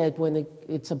rollover. I said when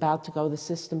it's about to go to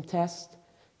system test,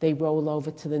 they roll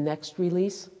over to the next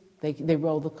release. They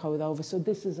roll the code over. So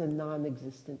this is a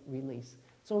non-existent release.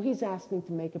 So he's asking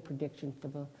to make a prediction for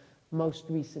the most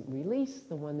recent release,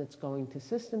 the one that's going to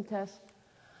system test.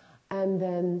 And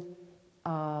then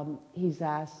he's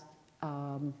asked,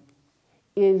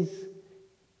 is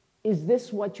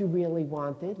this what you really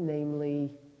wanted?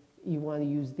 Namely, you want to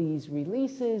use these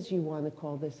releases, you want to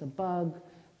call this a bug,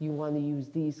 you want to use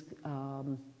these,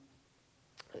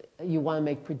 you want to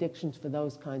make predictions for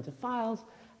those kinds of files.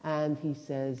 And he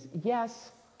says,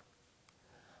 yes.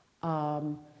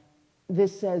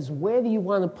 This says, where do you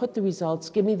want to put the results?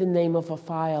 Give me the name of a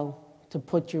file to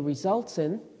put your results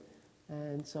in.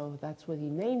 And so that's what he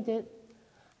named it.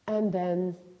 And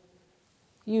then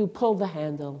you pull the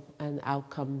handle and out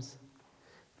comes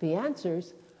the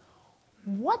answers.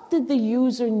 What did the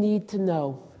user need to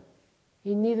know?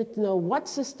 He needed to know what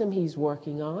system he's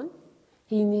working on.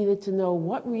 He needed to know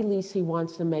what release he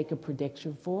wants to make a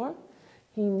prediction for.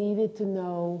 He needed to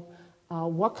know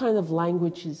what kind of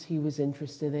languages he was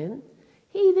interested in.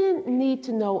 He didn't need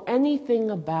to know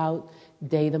anything about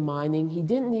data mining. He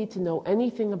didn't need to know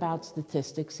anything about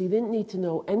statistics. He didn't need to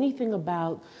know anything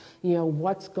about,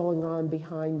 what's going on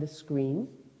behind the screen.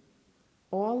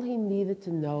 All he needed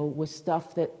to know was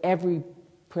stuff that every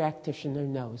practitioner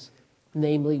knows,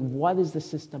 namely, what is the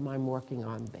system I'm working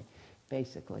on,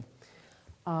 basically.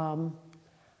 And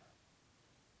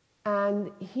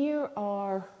here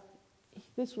are,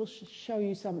 this will show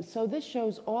you some. So this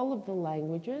shows all of the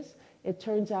languages. It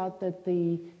turns out that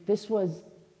this was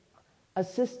a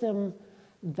system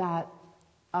that,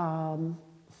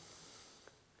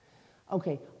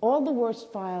 okay, all the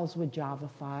worst files were Java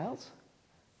files.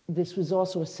 This was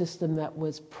also a system that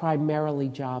was primarily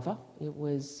Java. It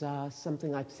was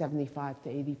something like 75 to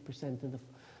 80% of the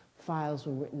files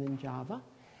were written in Java.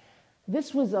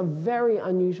 This was a very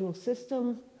unusual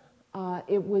system.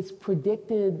 It was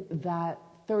predicted that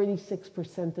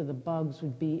 36% of the bugs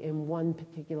would be in one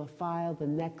particular file. The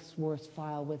next worst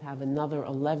file would have another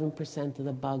 11% of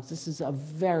the bugs. This is a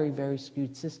very, very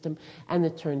skewed system, and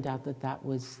it turned out that that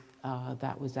was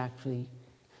actually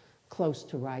close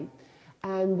to right.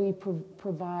 And we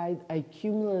provide a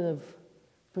cumulative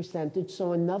percentage.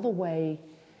 So another way,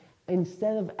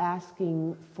 instead of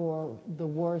asking for the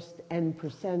worst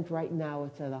n%, right now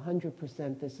it's at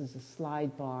 100%. This is a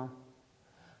slide bar.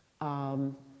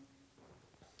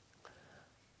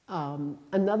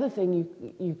 Another thing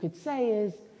you could say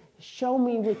is, show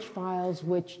me which files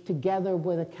which together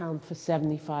would account for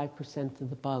 75% of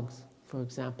the bugs, for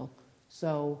example.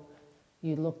 So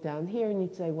you look down here and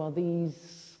you'd say, well,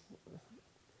 these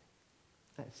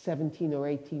 17 or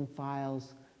 18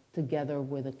 files together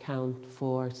would account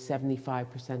for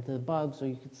 75% of the bugs, or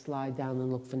you could slide down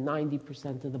and look for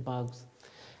 90% of the bugs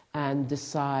and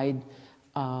decide,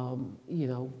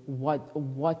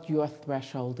 what your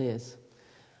threshold is.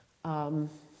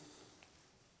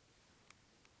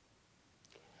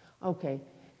 Okay,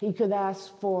 he could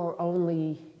ask for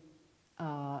only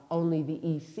the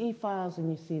ECE files, and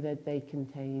you see that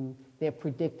they're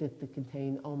predicted to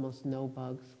contain almost no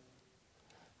bugs.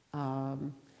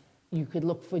 You could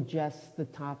look for just the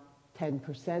top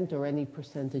 10% or any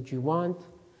percentage you want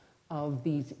of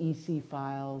these ECE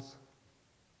files.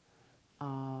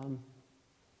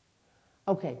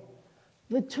 Okay,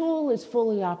 the tool is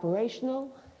fully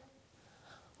operational.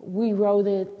 We wrote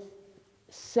it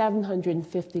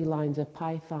 750 lines of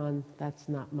Python, that's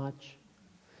not much.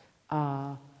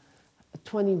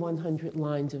 2,100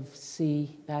 lines of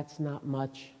C, that's not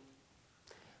much.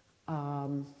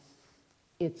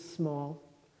 It's small.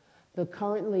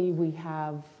 Currently we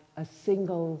have a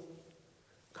single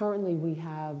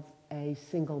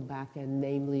backend,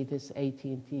 namely this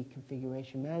AT&T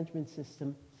configuration management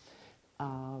system.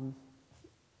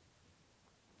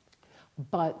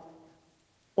 But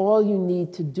all you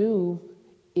need to do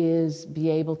is be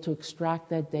able to extract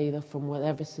that data from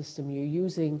whatever system you're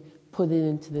using, put it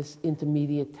into this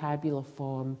intermediate tabular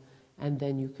form, and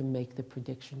then you can make the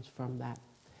predictions from that.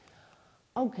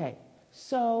 Okay,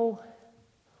 so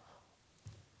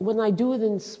when I do it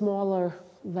in smaller,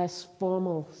 less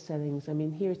formal settings, I mean,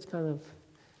 here it's kind of,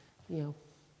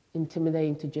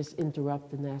 intimidating to just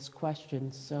interrupt and ask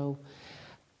questions. So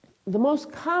the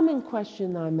most common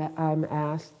question I'm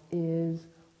asked is,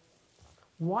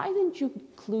 why didn't you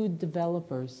include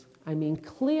developers? I mean,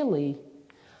 clearly,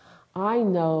 I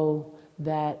know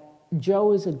that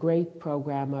Joe is a great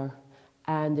programmer,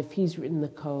 and if he's written the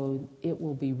code, it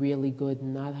will be really good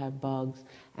and not have bugs.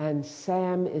 And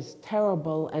Sam is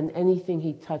terrible, and anything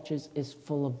he touches is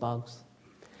full of bugs.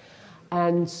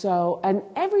 And so, and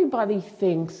everybody's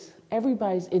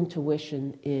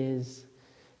intuition is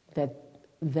that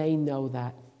they know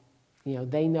that.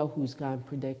 They know who's going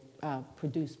to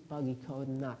produce buggy code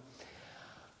and not.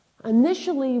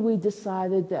 Initially, we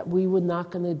decided that we were not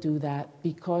going to do that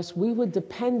because we were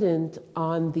dependent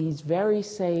on these very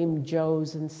same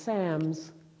Joes and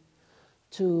Sams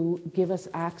to give us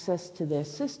access to their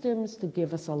systems, to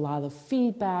give us a lot of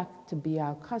feedback, to be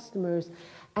our customers,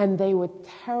 and they were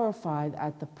terrified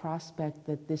at the prospect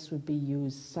that this would be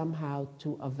used somehow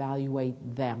to evaluate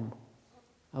them.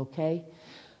 Okay?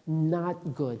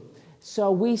 Not good.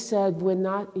 So we said we're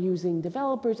not using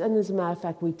developers, and as a matter of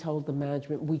fact, we told the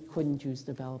management we couldn't use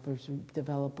developers.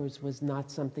 Developers was not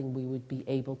something we would be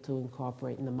able to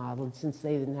incorporate in the model, and since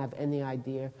they didn't have any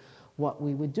idea what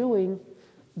we were doing,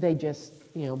 they just,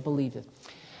 believed it.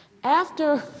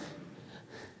 After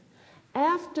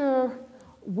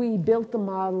we built the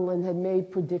model and had made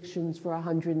predictions for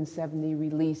 170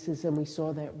 releases, and we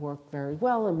saw that it worked very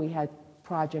well, and we had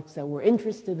projects that were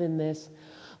interested in this,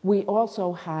 we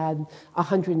also had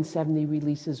 170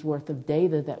 releases worth of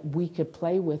data that we could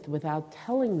play with without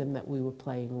telling them that we were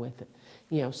playing with it.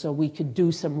 So we could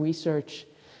do some research.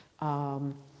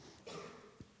 And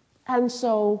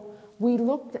so we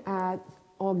looked at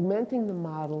augmenting the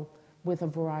model with a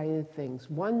variety of things.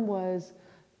 One was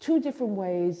 2 different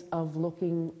ways of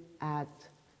looking at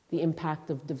the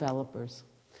impact of developers.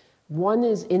 One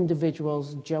is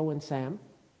individuals, Joe and Sam.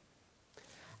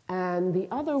 And the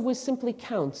other was simply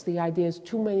counts. The idea is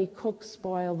too many cooks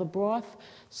spoil the broth.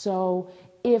 So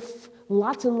if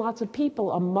lots and lots of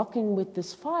people are mucking with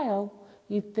this file,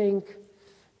 you'd think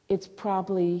it's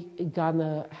probably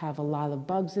gonna have a lot of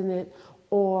bugs in it,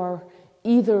 or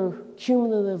either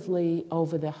cumulatively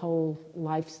over the whole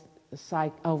lifetime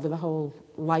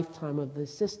of the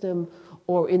system,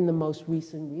 or in the most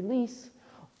recent release,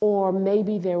 or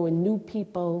maybe there were new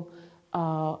people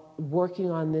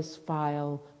working on this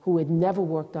file who had never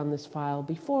worked on this file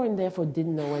before and therefore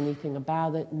didn't know anything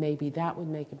about it. Maybe that would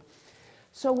make it.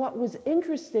 So what was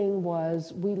interesting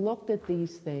was we looked at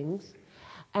these things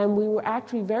and we were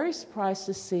actually very surprised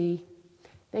to see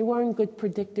they weren't good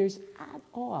predictors at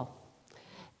all.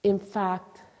 In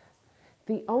fact,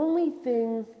 the only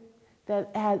thing that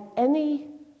had any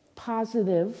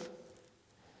positive,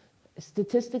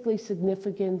 statistically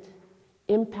significant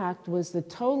impact was the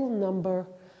total number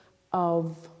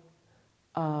of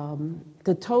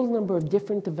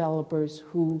different developers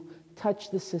who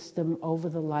touched the system over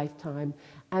the lifetime,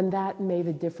 and that made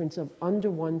a difference of under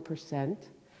 1%,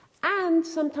 and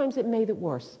sometimes it made it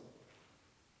worse.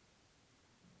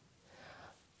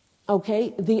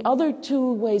 Okay, the other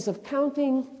 2 ways of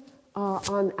counting,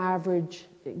 on average,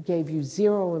 gave you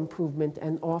 0 improvement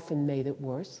and often made it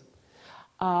worse.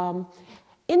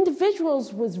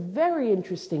 Individuals was very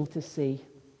interesting to see.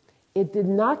 It did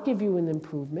not give you an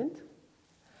improvement.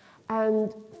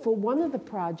 And for one of the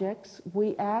projects,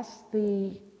 we asked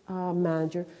the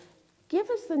manager, give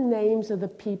us the names of the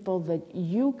people that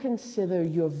you consider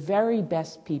your very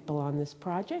best people on this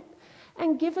project,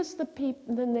 and give us the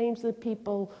names of the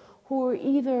people who are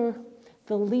either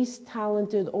the least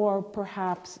talented or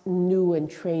perhaps new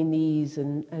and trainees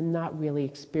and not really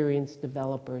experienced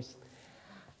developers.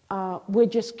 We're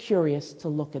just curious to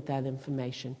look at that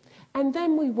information. And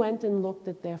then we went and looked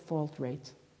at their fault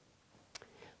rates.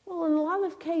 Well, in a lot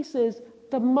of cases,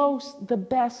 the most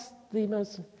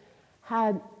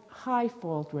had high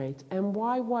fault rates. And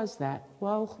why was that?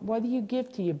 Well, what do you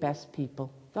give to your best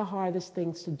people? The hardest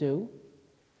things to do.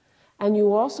 And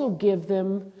you also give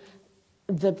them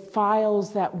the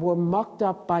files that were mucked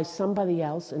up by somebody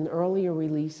else in earlier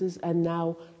releases and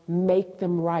now make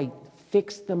them right,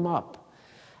 fix them up.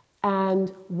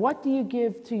 And what do you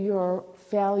give to your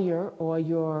failure or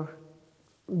your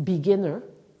beginner?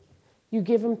 You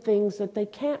give them things that they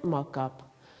can't muck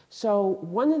up. So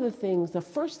one of the things, the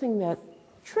first thing that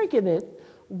triggered it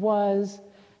was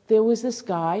there was this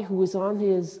guy who was on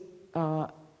his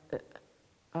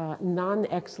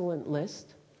non-excellent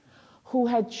list who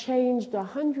had changed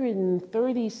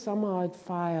 130 some odd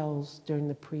files during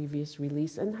the previous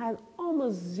release and had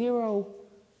almost zero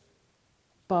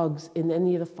bugs in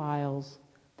any of the files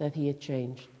that he had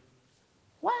changed.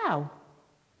 Wow,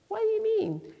 what do you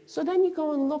mean? So then you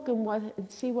go and look and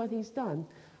see what he's done.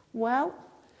 Well,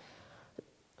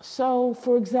 so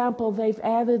for example, they've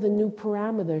added a new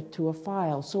parameter to a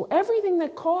file. So everything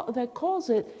that calls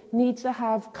it needs to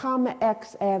have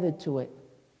 "x" added to it.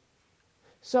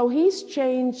 So he's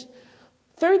changed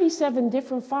 37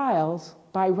 different files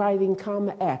by writing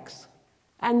 "x."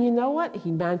 And you know what?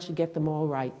 He managed to get them all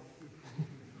right.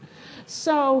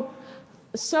 So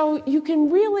you can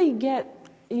really get,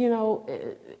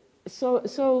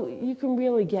 so you can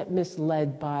really get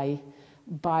misled by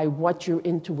what your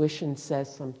intuition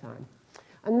says sometimes.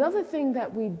 Another thing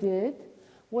that we did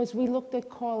was we looked at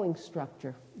calling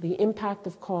structure, the impact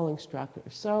of calling structure.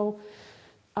 So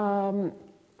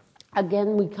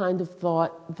again, we kind of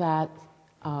thought that,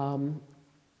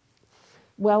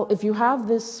 well, if you have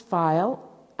this file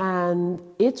and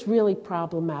it's really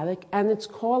problematic and it's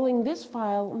calling this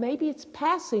file, maybe it's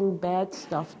passing bad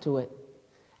stuff to it.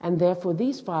 And therefore,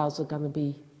 these files are going to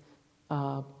be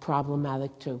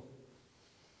problematic too.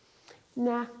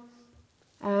 Nah.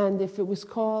 And if it was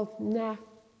called, nah.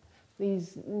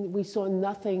 We saw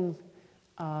nothing,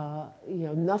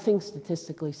 nothing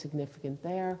statistically significant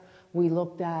there. We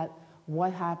looked at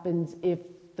what happens if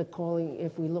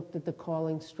we looked at the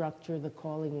calling structure, the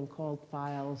calling and called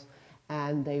files,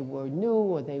 and they were new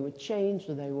or they were changed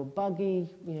or they were buggy.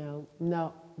 No,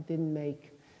 didn't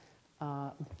make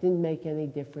any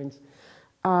difference.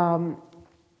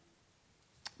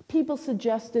 People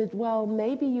suggested, well,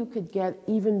 maybe you could get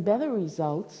even better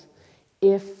results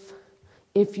if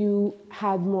you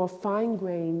had more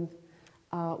fine-grained.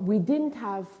 We didn't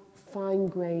have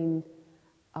fine-grained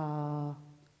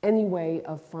any way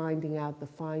of finding out the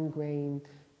fine-grained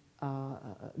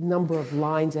number of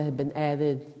lines that had been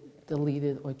added,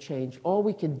 deleted, or changed. All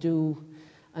we could do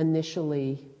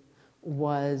initially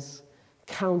was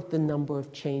count the number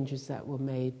of changes that were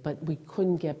made, but we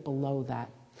couldn't get below that.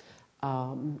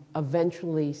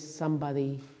 Eventually,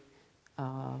 somebody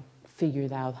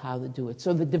figured out how to do it.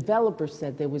 So the developer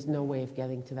said there was no way of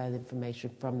getting to that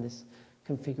information from this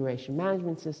configuration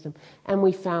management system, and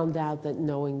we found out that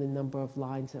knowing the number of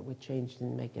lines that were changed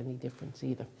didn't make any difference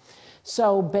either.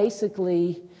 So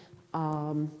basically,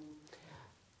 the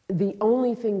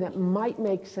only thing that might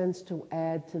make sense to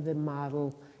add to the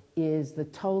model is the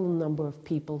total number of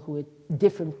people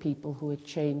different people who had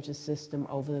changed the system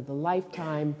over the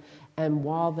lifetime. And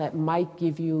while that might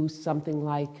give you something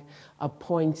like a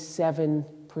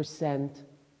 0.7%,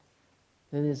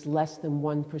 that is less than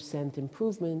 1%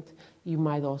 improvement, you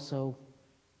might also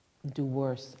do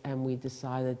worse. And we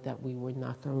decided that we were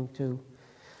not going to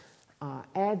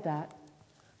add that.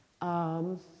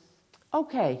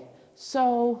 Okay,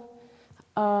 so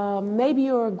maybe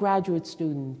you're a graduate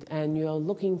student and you're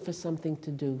looking for something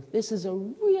to do. This is a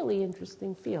really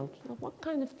interesting field. What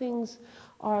kind of things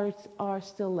are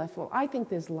still left? Well, I think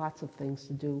there's lots of things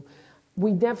to do.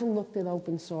 We never looked at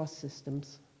open source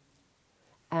systems.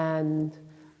 And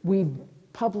we've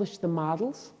published the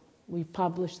models. We've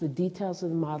published the details of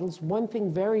the models. One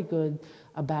thing very good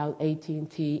about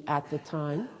AT&T at the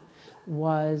time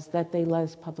was that they let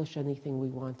us publish anything we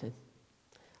wanted.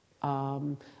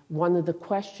 One of the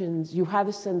questions, you had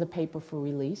to send a paper for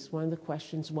release. One of the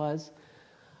questions was,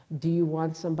 do you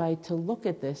want somebody to look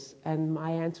at this? And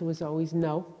my answer was always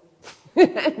no.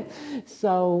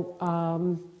 So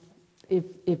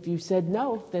if you said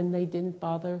no, then they didn't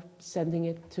bother sending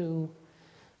it to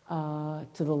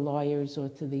the lawyers or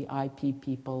to the IP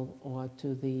people or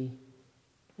to the,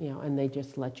 and they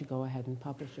just let you go ahead and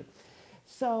publish it.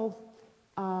 So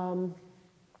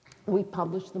we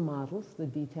published the models, the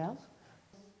details.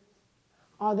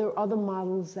 Are there other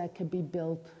models that could be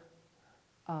built,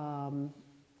 that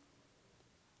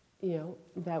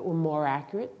were more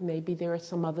accurate? Maybe there are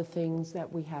some other things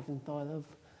that we haven't thought of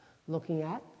looking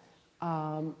at.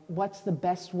 what's the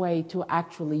best way to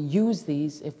actually use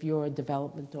these if you're a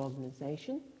development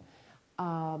organization.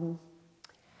 For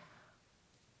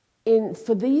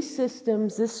these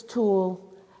systems, this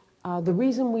tool, the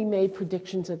reason we made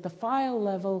predictions at the file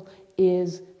level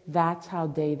is that's how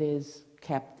data is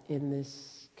kept in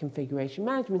this configuration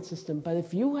management system. But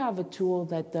if you have a tool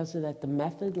that does it at the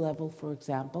method level, for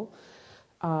example,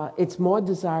 it's more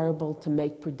desirable to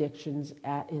make predictions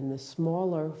in the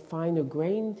smaller, finer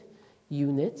grained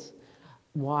units.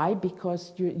 Why?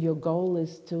 Because your goal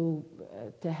is to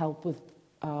help with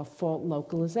fault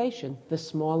localization. The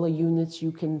smaller units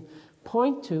you can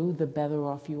point to, the better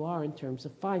off you are in terms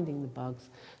of finding the bugs.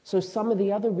 So some of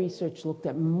the other research looked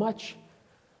at much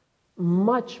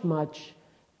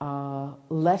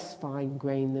less fine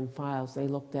grained than files. They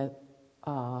looked at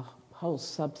whole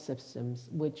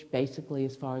subsystems, which basically,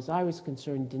 as far as I was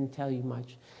concerned, didn't tell you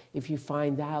much. If you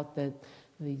find out that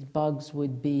these bugs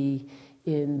would be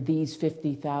in these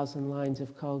 50,000 lines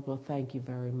of code, well, thank you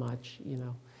very much, you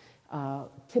know.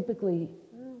 Typically,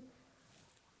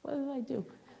 what did I do?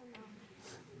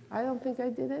 I don't think I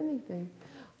did anything.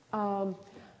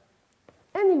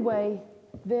 Anyway,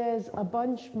 there's a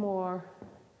bunch more.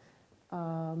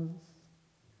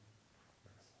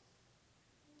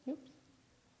 Oops.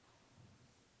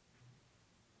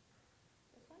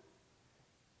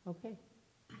 Okay.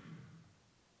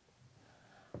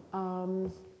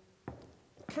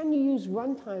 Can you use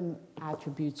runtime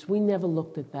attributes? We never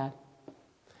looked at that.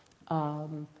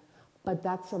 But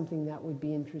that's something that would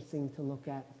be interesting to look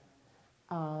at.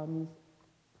 And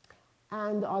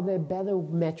are there better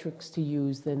metrics to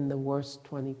use than the worst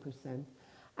 20%?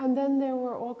 And then there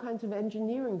were all kinds of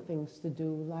engineering things to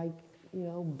do, like, you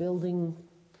know, building,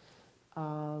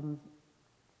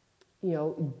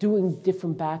 doing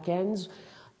different back ends.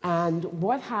 And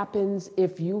what happens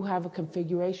if you have a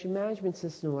configuration management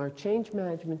system or a change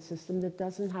management system that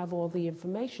doesn't have all the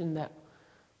information that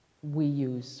we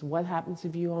use? What happens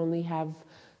if you only have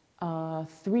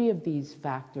 3 of these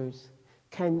factors?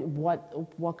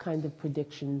 What kind of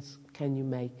predictions can you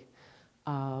make?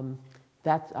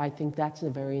 I think that's a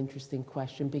very interesting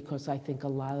question, because I think a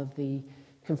lot of the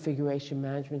configuration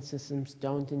management systems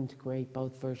don't integrate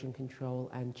both version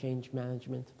control and change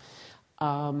management.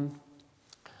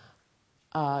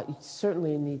 It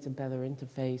certainly needs a better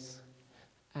interface,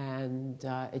 and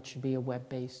it should be a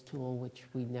web-based tool, which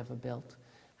we never built.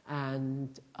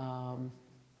 And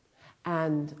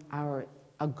our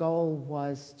goal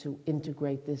was to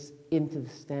integrate this into the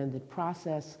standard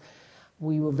process.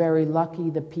 We were very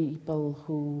lucky. The people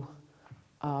who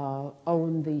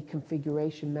own the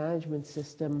configuration management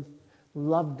system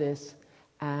loved this,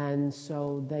 and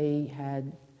so they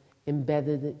had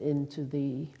embedded it into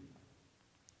the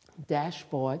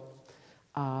dashboard.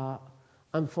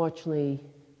 Unfortunately,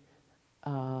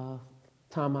 Tom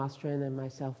Ostrand and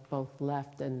myself both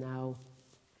left, and now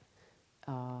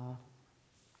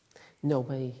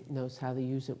nobody knows how to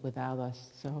use it without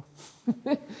us. So,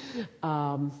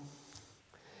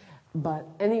 but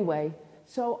anyway,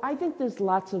 so I think there's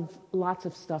lots of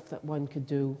stuff that one could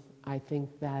do. I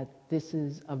think that this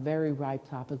is a very ripe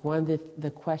topic. One of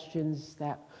the questions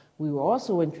that we were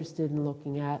also interested in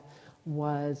looking at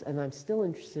was, and I'm still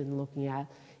interested in looking at,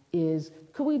 is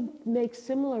could we make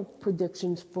similar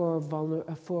predictions for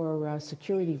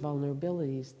security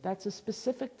vulnerabilities? That's a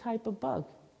specific type of bug,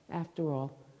 after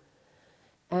all.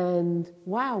 And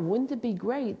wow, wouldn't it be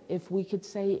great if we could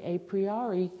say a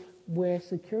priori where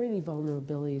security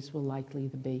vulnerabilities were likely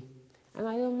to be? And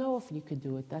I don't know if you could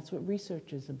do it. That's what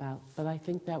research is about. But I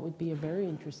think that would be a very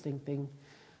interesting thing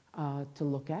to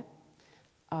look at.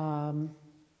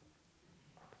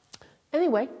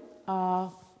 Anyway,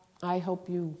 I hope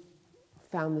you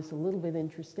found this a little bit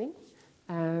interesting.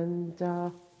 And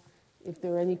if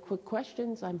there are any quick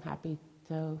questions, I'm happy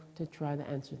to try to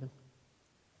answer them.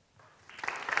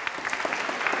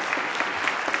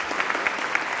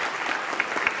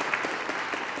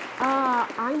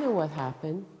 I know what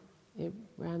happened. It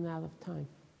ran out of time.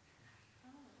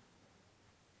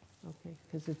 Okay,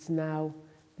 because it's now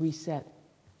reset.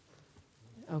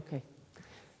 Okay.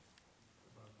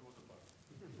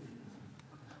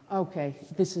 Okay,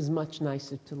 this is much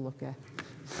nicer to look at.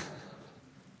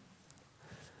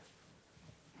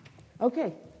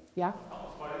 Okay, yeah?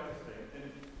 Sounds quite interesting.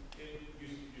 And you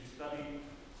studied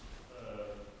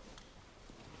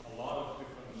a lot of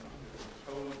different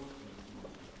codes,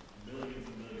 millions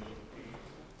and millions of pages.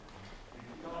 Did you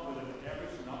come up with an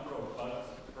average number of bugs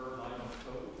per line of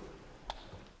code?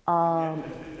 And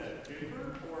is that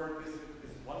different, or is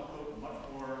one code much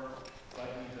more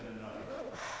likely than another?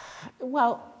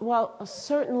 Well,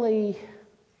 certainly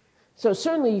So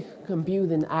certainly you can compute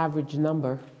an average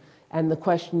number, and the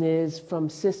question is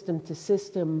from system to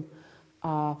system,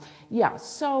 or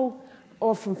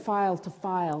from file to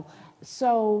file.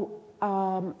 So,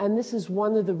 and this is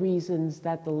one of the reasons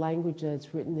that the language that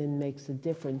it's written in makes a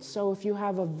difference. So if you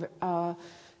have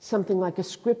something like a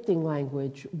scripting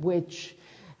language, which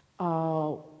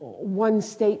one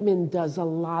statement does a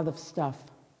lot of stuff,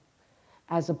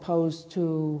 as opposed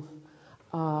to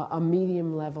a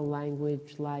medium level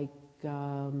language like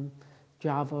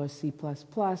Java or C++,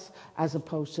 as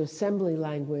opposed to assembly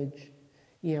language,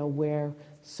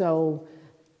 so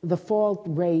the fault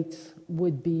rates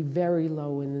would be very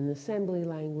low in an assembly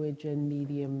language and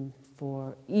medium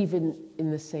for even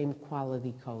in the same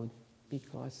quality code,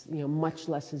 because much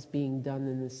less is being done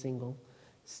in a single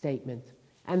statement.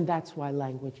 And that's why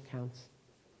language counts.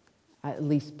 At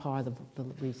least part of the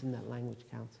reason that language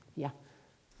counts. Yeah.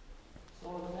 So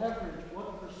on average,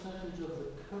 what percentage of the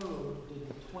code did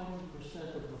the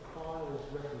 20% of the files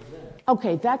represent?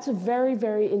 Okay, that's a very,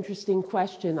 very interesting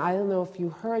question. I don't know if you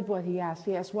heard what he asked.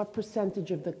 He asked what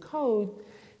percentage of the code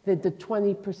did the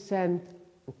 20%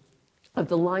 of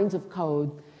the lines of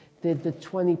code did the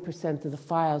 20% of the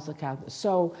files account.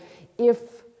 So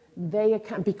if they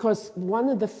account, because one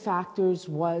of the factors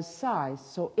was size.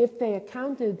 So if they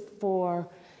accounted for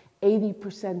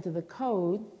 80% of the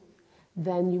code,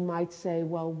 then you might say,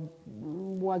 well,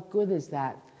 what good is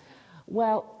that?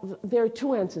 Well, there are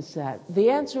two answers to that. The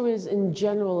answer is, in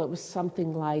general, it was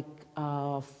something like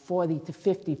 40 to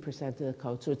 50% of the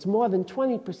code. So it's more than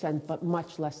 20%, but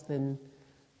much less than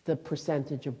the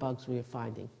percentage of bugs we are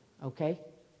finding, okay?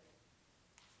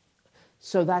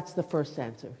 So that's the first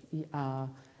answer.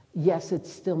 Yes, it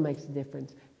still makes a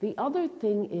difference. The other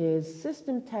thing is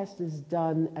system test is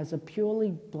done as a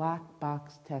purely black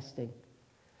box testing.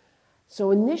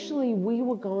 So initially, we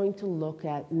were going to look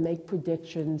at and make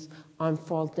predictions on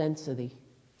fault density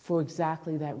for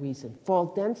exactly that reason.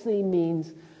 Fault density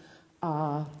means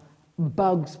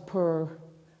bugs per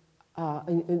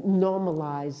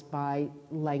normalized by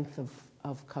length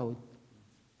of code.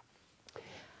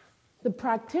 The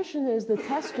practitioners, the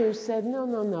testers said,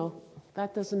 no,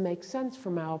 that doesn't make sense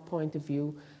from our point of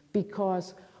view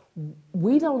because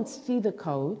we don't see the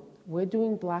code. We're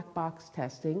doing black box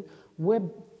testing. We're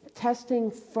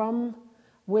testing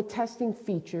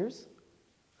features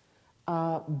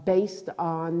based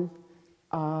on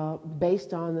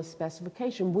the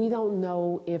specification. We don't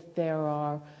know if there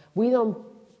are. We don't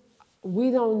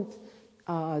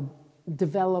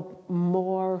develop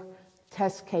more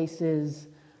test cases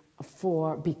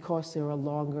because there are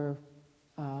longer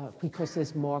because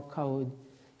there's more code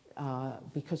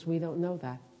because we don't know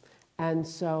that. And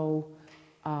so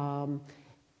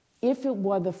if it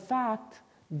were the fact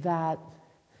that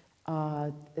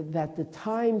the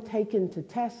time taken to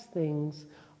test things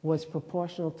was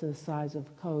proportional to the size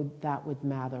of code, that would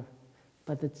matter,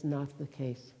 but it's not the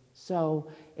case. So,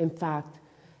 in fact,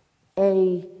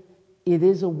 it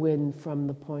is a win from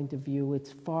the point of view.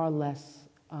 It's far less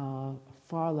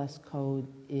code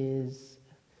is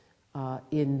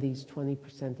in these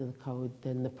 20% of the code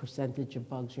than the percentage of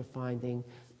bugs you're finding.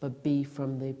 But B,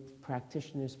 from the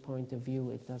practitioner's point of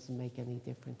view, it doesn't make any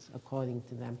difference, according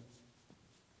to them.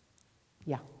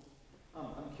 Yeah?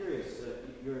 I'm curious,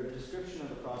 your description of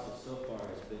the process so far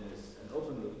has been as an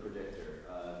open loop predictor.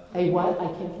 A what? I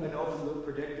can't hear. An open loop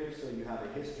predictor, so you have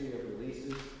a history of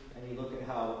releases, and you look at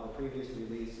how the previous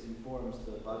release informs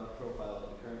the bug profile of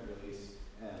the current release,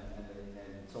 and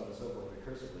so on and so forth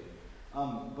recursively.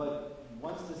 But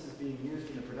once this is being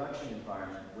used in a production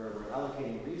environment where we're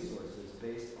allocating resources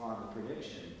based on the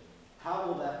prediction, how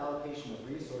will that allocation of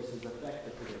resources affect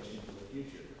the prediction for the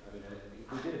future? I mean,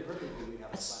 if we did it perfectly, we'd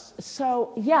have a class.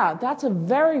 So, yeah, that's a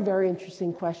very, very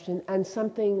interesting question and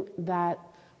something that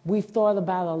we've thought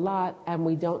about a lot and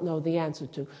we don't know the answer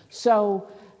to. So,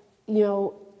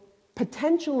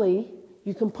 potentially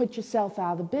you can put yourself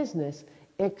out of business,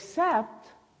 except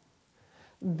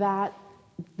that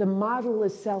the model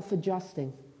is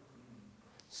self-adjusting.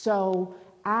 So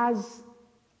as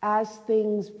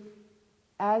things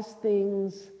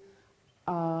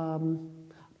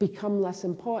become less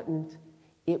important,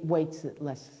 it weights it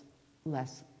less.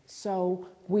 So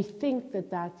we think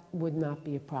that would not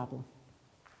be a problem,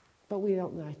 but we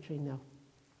don't actually know.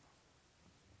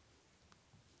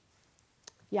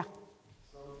 Yeah.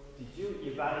 So did you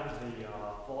evaluate the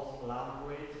false alarm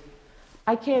rate?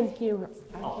 I can't hear.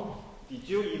 Did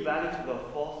you evaluate the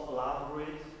false alarm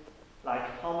rate?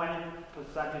 Like how many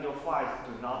percentage of files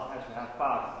do not actually have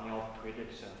bugs in your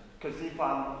prediction? Because if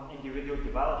I'm individual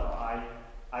developer,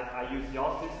 I use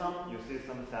your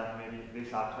system said maybe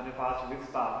these are 20 files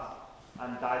with bugs.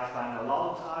 And I spent a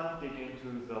lot of time digging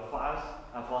into the files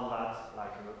and found that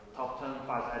like the top 10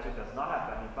 files actually does not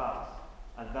have any bugs.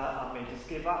 And then I may just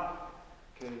give up.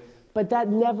 But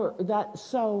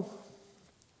so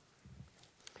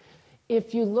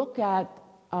if you look at,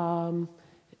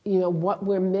 what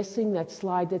we're missing, that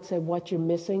slide that said what you're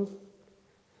missing,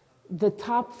 the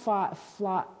top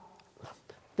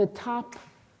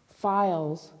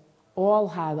files all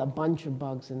had a bunch of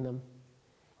bugs in them.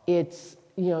 It's,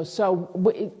 yes,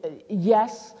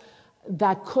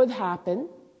 that could happen,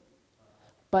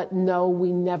 but no,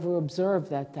 we never observed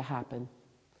that to happen.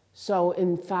 So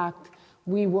in fact,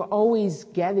 we were always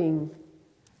getting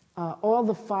all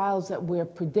the files that we're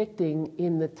predicting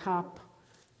in the top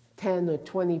 10 or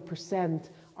 20%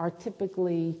 are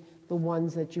typically the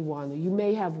ones that you want. You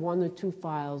may have one or two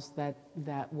files that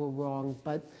were wrong,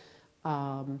 but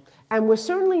and we're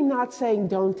certainly not saying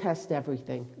don't test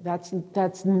everything. That's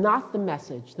not the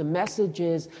message. The message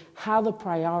is how to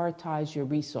prioritize your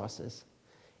resources.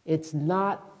 It's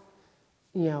not,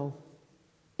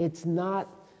 it's not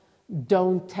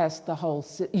don't test the whole,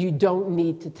 you don't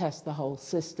need to test the whole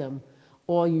system.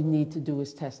 All you need to do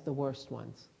is test the worst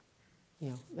ones.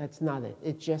 That's not it.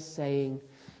 It's just saying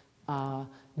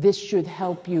this should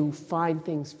help you find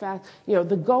things fast.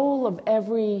 The goal of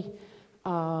every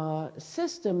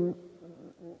system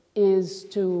is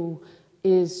to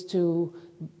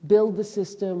build the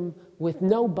system with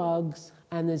no bugs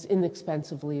and as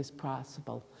inexpensively as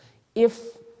possible.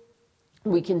 If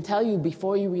we can tell you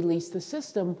before you release the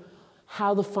system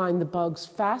how to find the bugs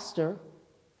faster,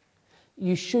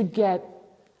 you should get,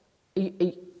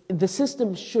 the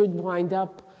system should wind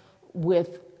up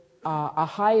with a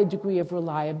higher degree of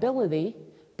reliability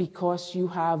because you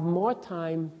have more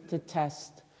time to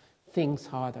test things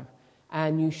harder.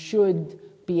 And you should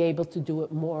be able to do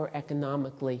it more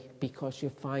economically because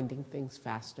you're finding things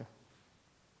faster.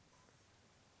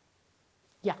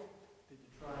 Yeah? Did you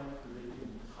try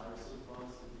predicting types of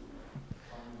bugs that you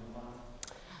find in the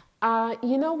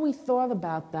file? We thought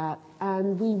about that,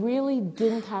 and we really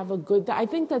didn't have a good, I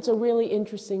think that's a really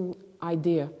interesting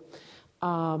idea.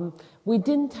 We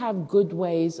didn't have good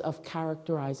ways of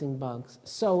characterizing bugs.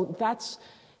 So that's,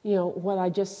 what I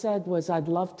just said was I'd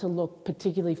love to look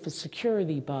particularly for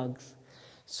security bugs.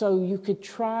 So you could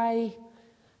try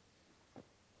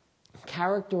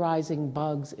characterizing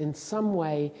bugs in some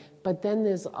way, but then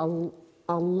there's a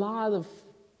lot of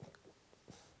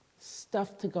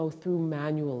stuff to go through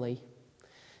manually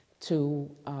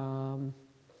to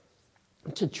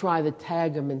try to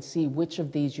tag them and see which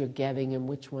of these you're getting and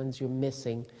which ones you're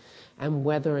missing and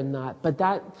whether or not. But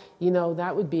that,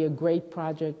 that would be a great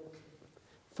project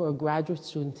for a graduate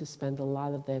student to spend a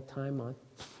lot of their time on.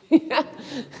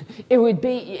 It would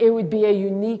be a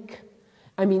unique,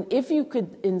 if you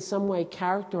could in some way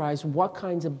characterize what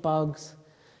kinds of bugs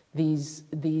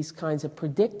these kinds of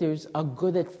predictors are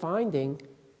good at finding,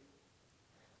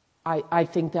 I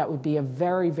think that would be a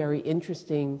very, very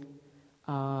interesting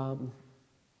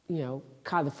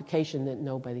codification that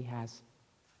nobody has.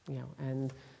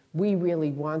 And we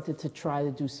really wanted to try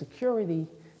to do security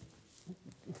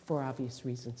for obvious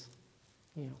reasons.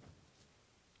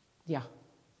 Yeah.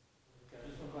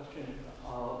 Just one question.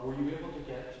 Were you able to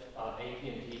get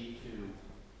AT&T to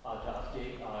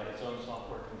update its own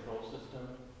software control system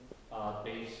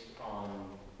based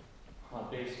on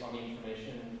the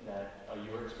information that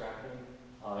you were extracting,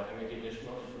 and maybe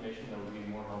additional information that would be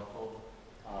more helpful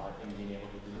in being able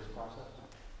to do this process?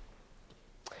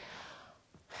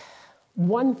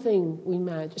 One thing we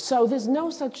managed, so there's no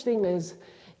such thing as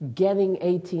getting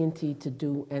AT&T to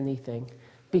do anything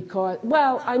because,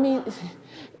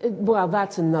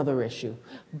 that's another issue.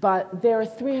 But there are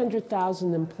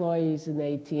 300,000 employees in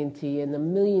AT&T and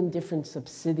 1 million different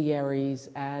subsidiaries,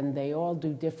 and they all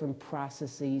do different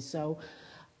processes. So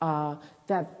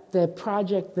that the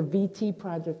project, the VT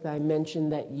project that I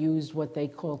mentioned that used what they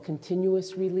call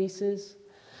continuous releases,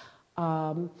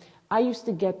 I used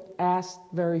to get asked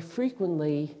very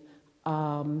frequently,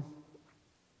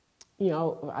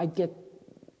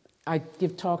 I'd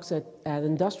give talks at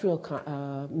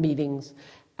industrial meetings,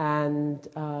 and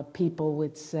people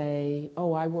would say,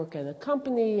 oh, I work at a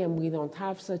company and we don't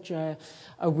have such a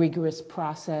rigorous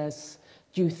process.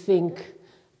 Do you think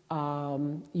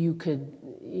your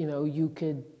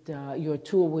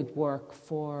tool would work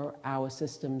for our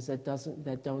systems that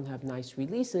don't have nice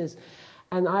releases?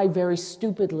 And I very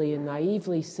stupidly and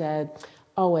naively said,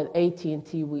 oh, at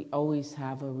AT&T we always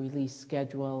have a release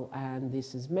schedule and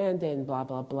this is mandated and blah,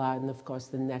 blah, blah. And of course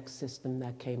the next system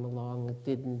that came along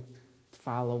didn't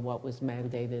follow what was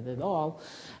mandated at all.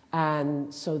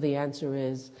 And so the answer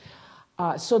is,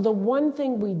 so the one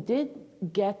thing we did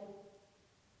get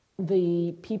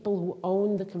the people who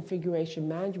own the configuration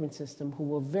management system, who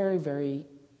were very, very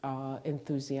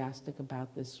enthusiastic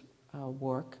about this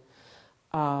work,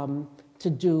 to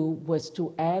do was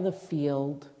to add a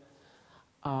field,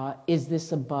 is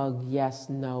this a bug? Yes,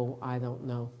 no, I don't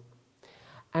know.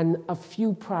 And a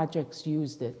few projects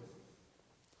used it,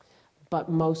 but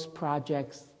most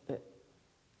projects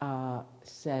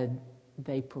said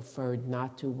they preferred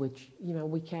not to, which, you know,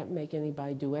 we can't make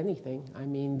anybody do anything. I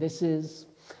mean, this is,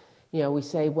 you know, we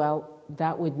say, well,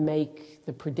 that would make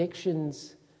the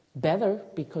predictions better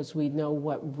because we know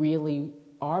what really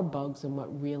are bugs and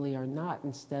what really are not,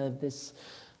 instead of this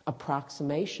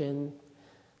approximation,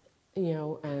 you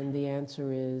know, and the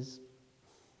answer is,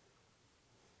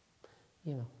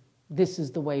 you know, this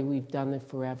is the way we've done it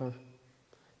forever,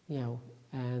 you know,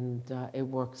 and it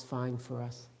works fine for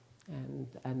us,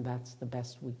 and that's the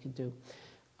best we could do.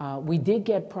 We did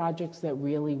get projects that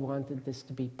really wanted this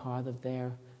to be part of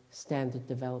their standard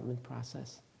development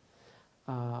process.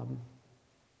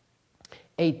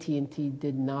 AT&T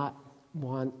did not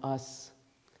want us,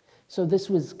 so this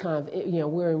was kind of, you know,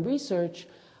 we're in research,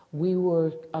 we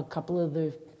were a couple of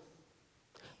the,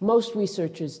 most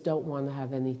researchers don't want to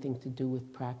have anything to do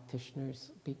with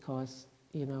practitioners because,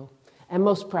 you know, and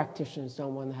most practitioners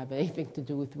don't want to have anything to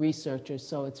do with researchers,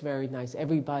 so it's very nice.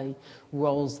 Everybody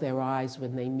rolls their eyes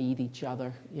when they meet each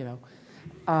other, you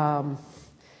know.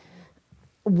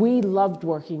 We loved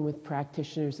working with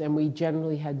practitioners, and we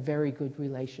generally had very good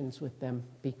relations with them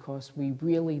because we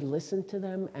really listened to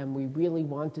them and we really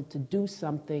wanted to do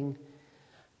something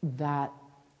that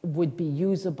would be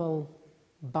usable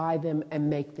by them and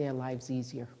make their lives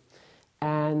easier.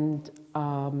 And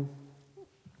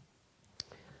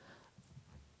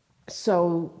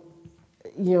so,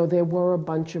 you know, there were a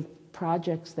bunch of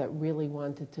projects that really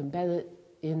wanted to embed it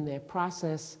in their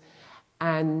process,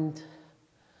 and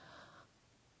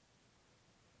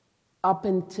up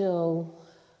until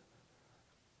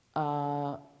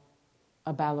about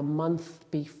a month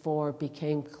before it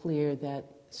became clear that,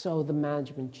 so the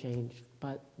management changed,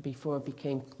 but before it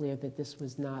became clear that this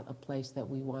was not a place that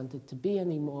we wanted to be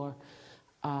anymore,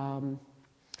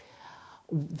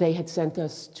 they had sent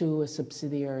us to a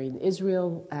subsidiary in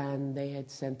Israel, and they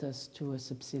had sent us to a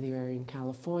subsidiary in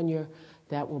California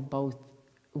that were both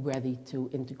ready to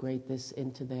integrate this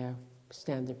into their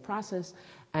standard process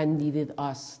and needed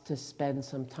us to spend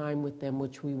some time with them,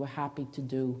 which we were happy to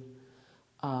do,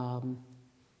 to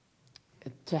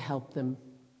help them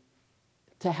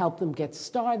get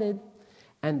started,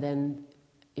 and then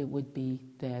it would be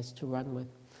theirs to run with.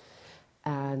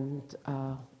 And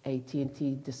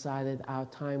AT&T decided our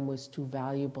time was too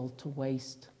valuable to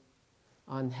waste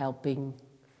on helping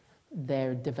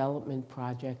their development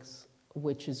projects,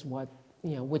 which is what,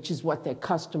 you know, which is what their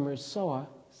customers saw.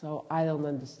 So I don't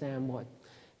understand what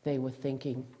they were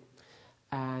thinking.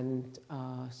 And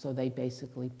so they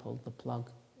basically pulled the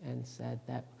plug and said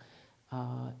that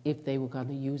if they were going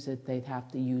to use it, they'd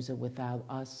have to use it without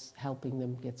us helping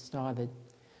them get started,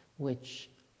 which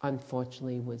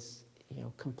unfortunately was, you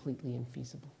know, completely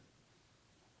infeasible.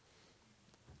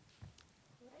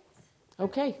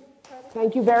 Okay,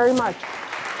 thank you very much.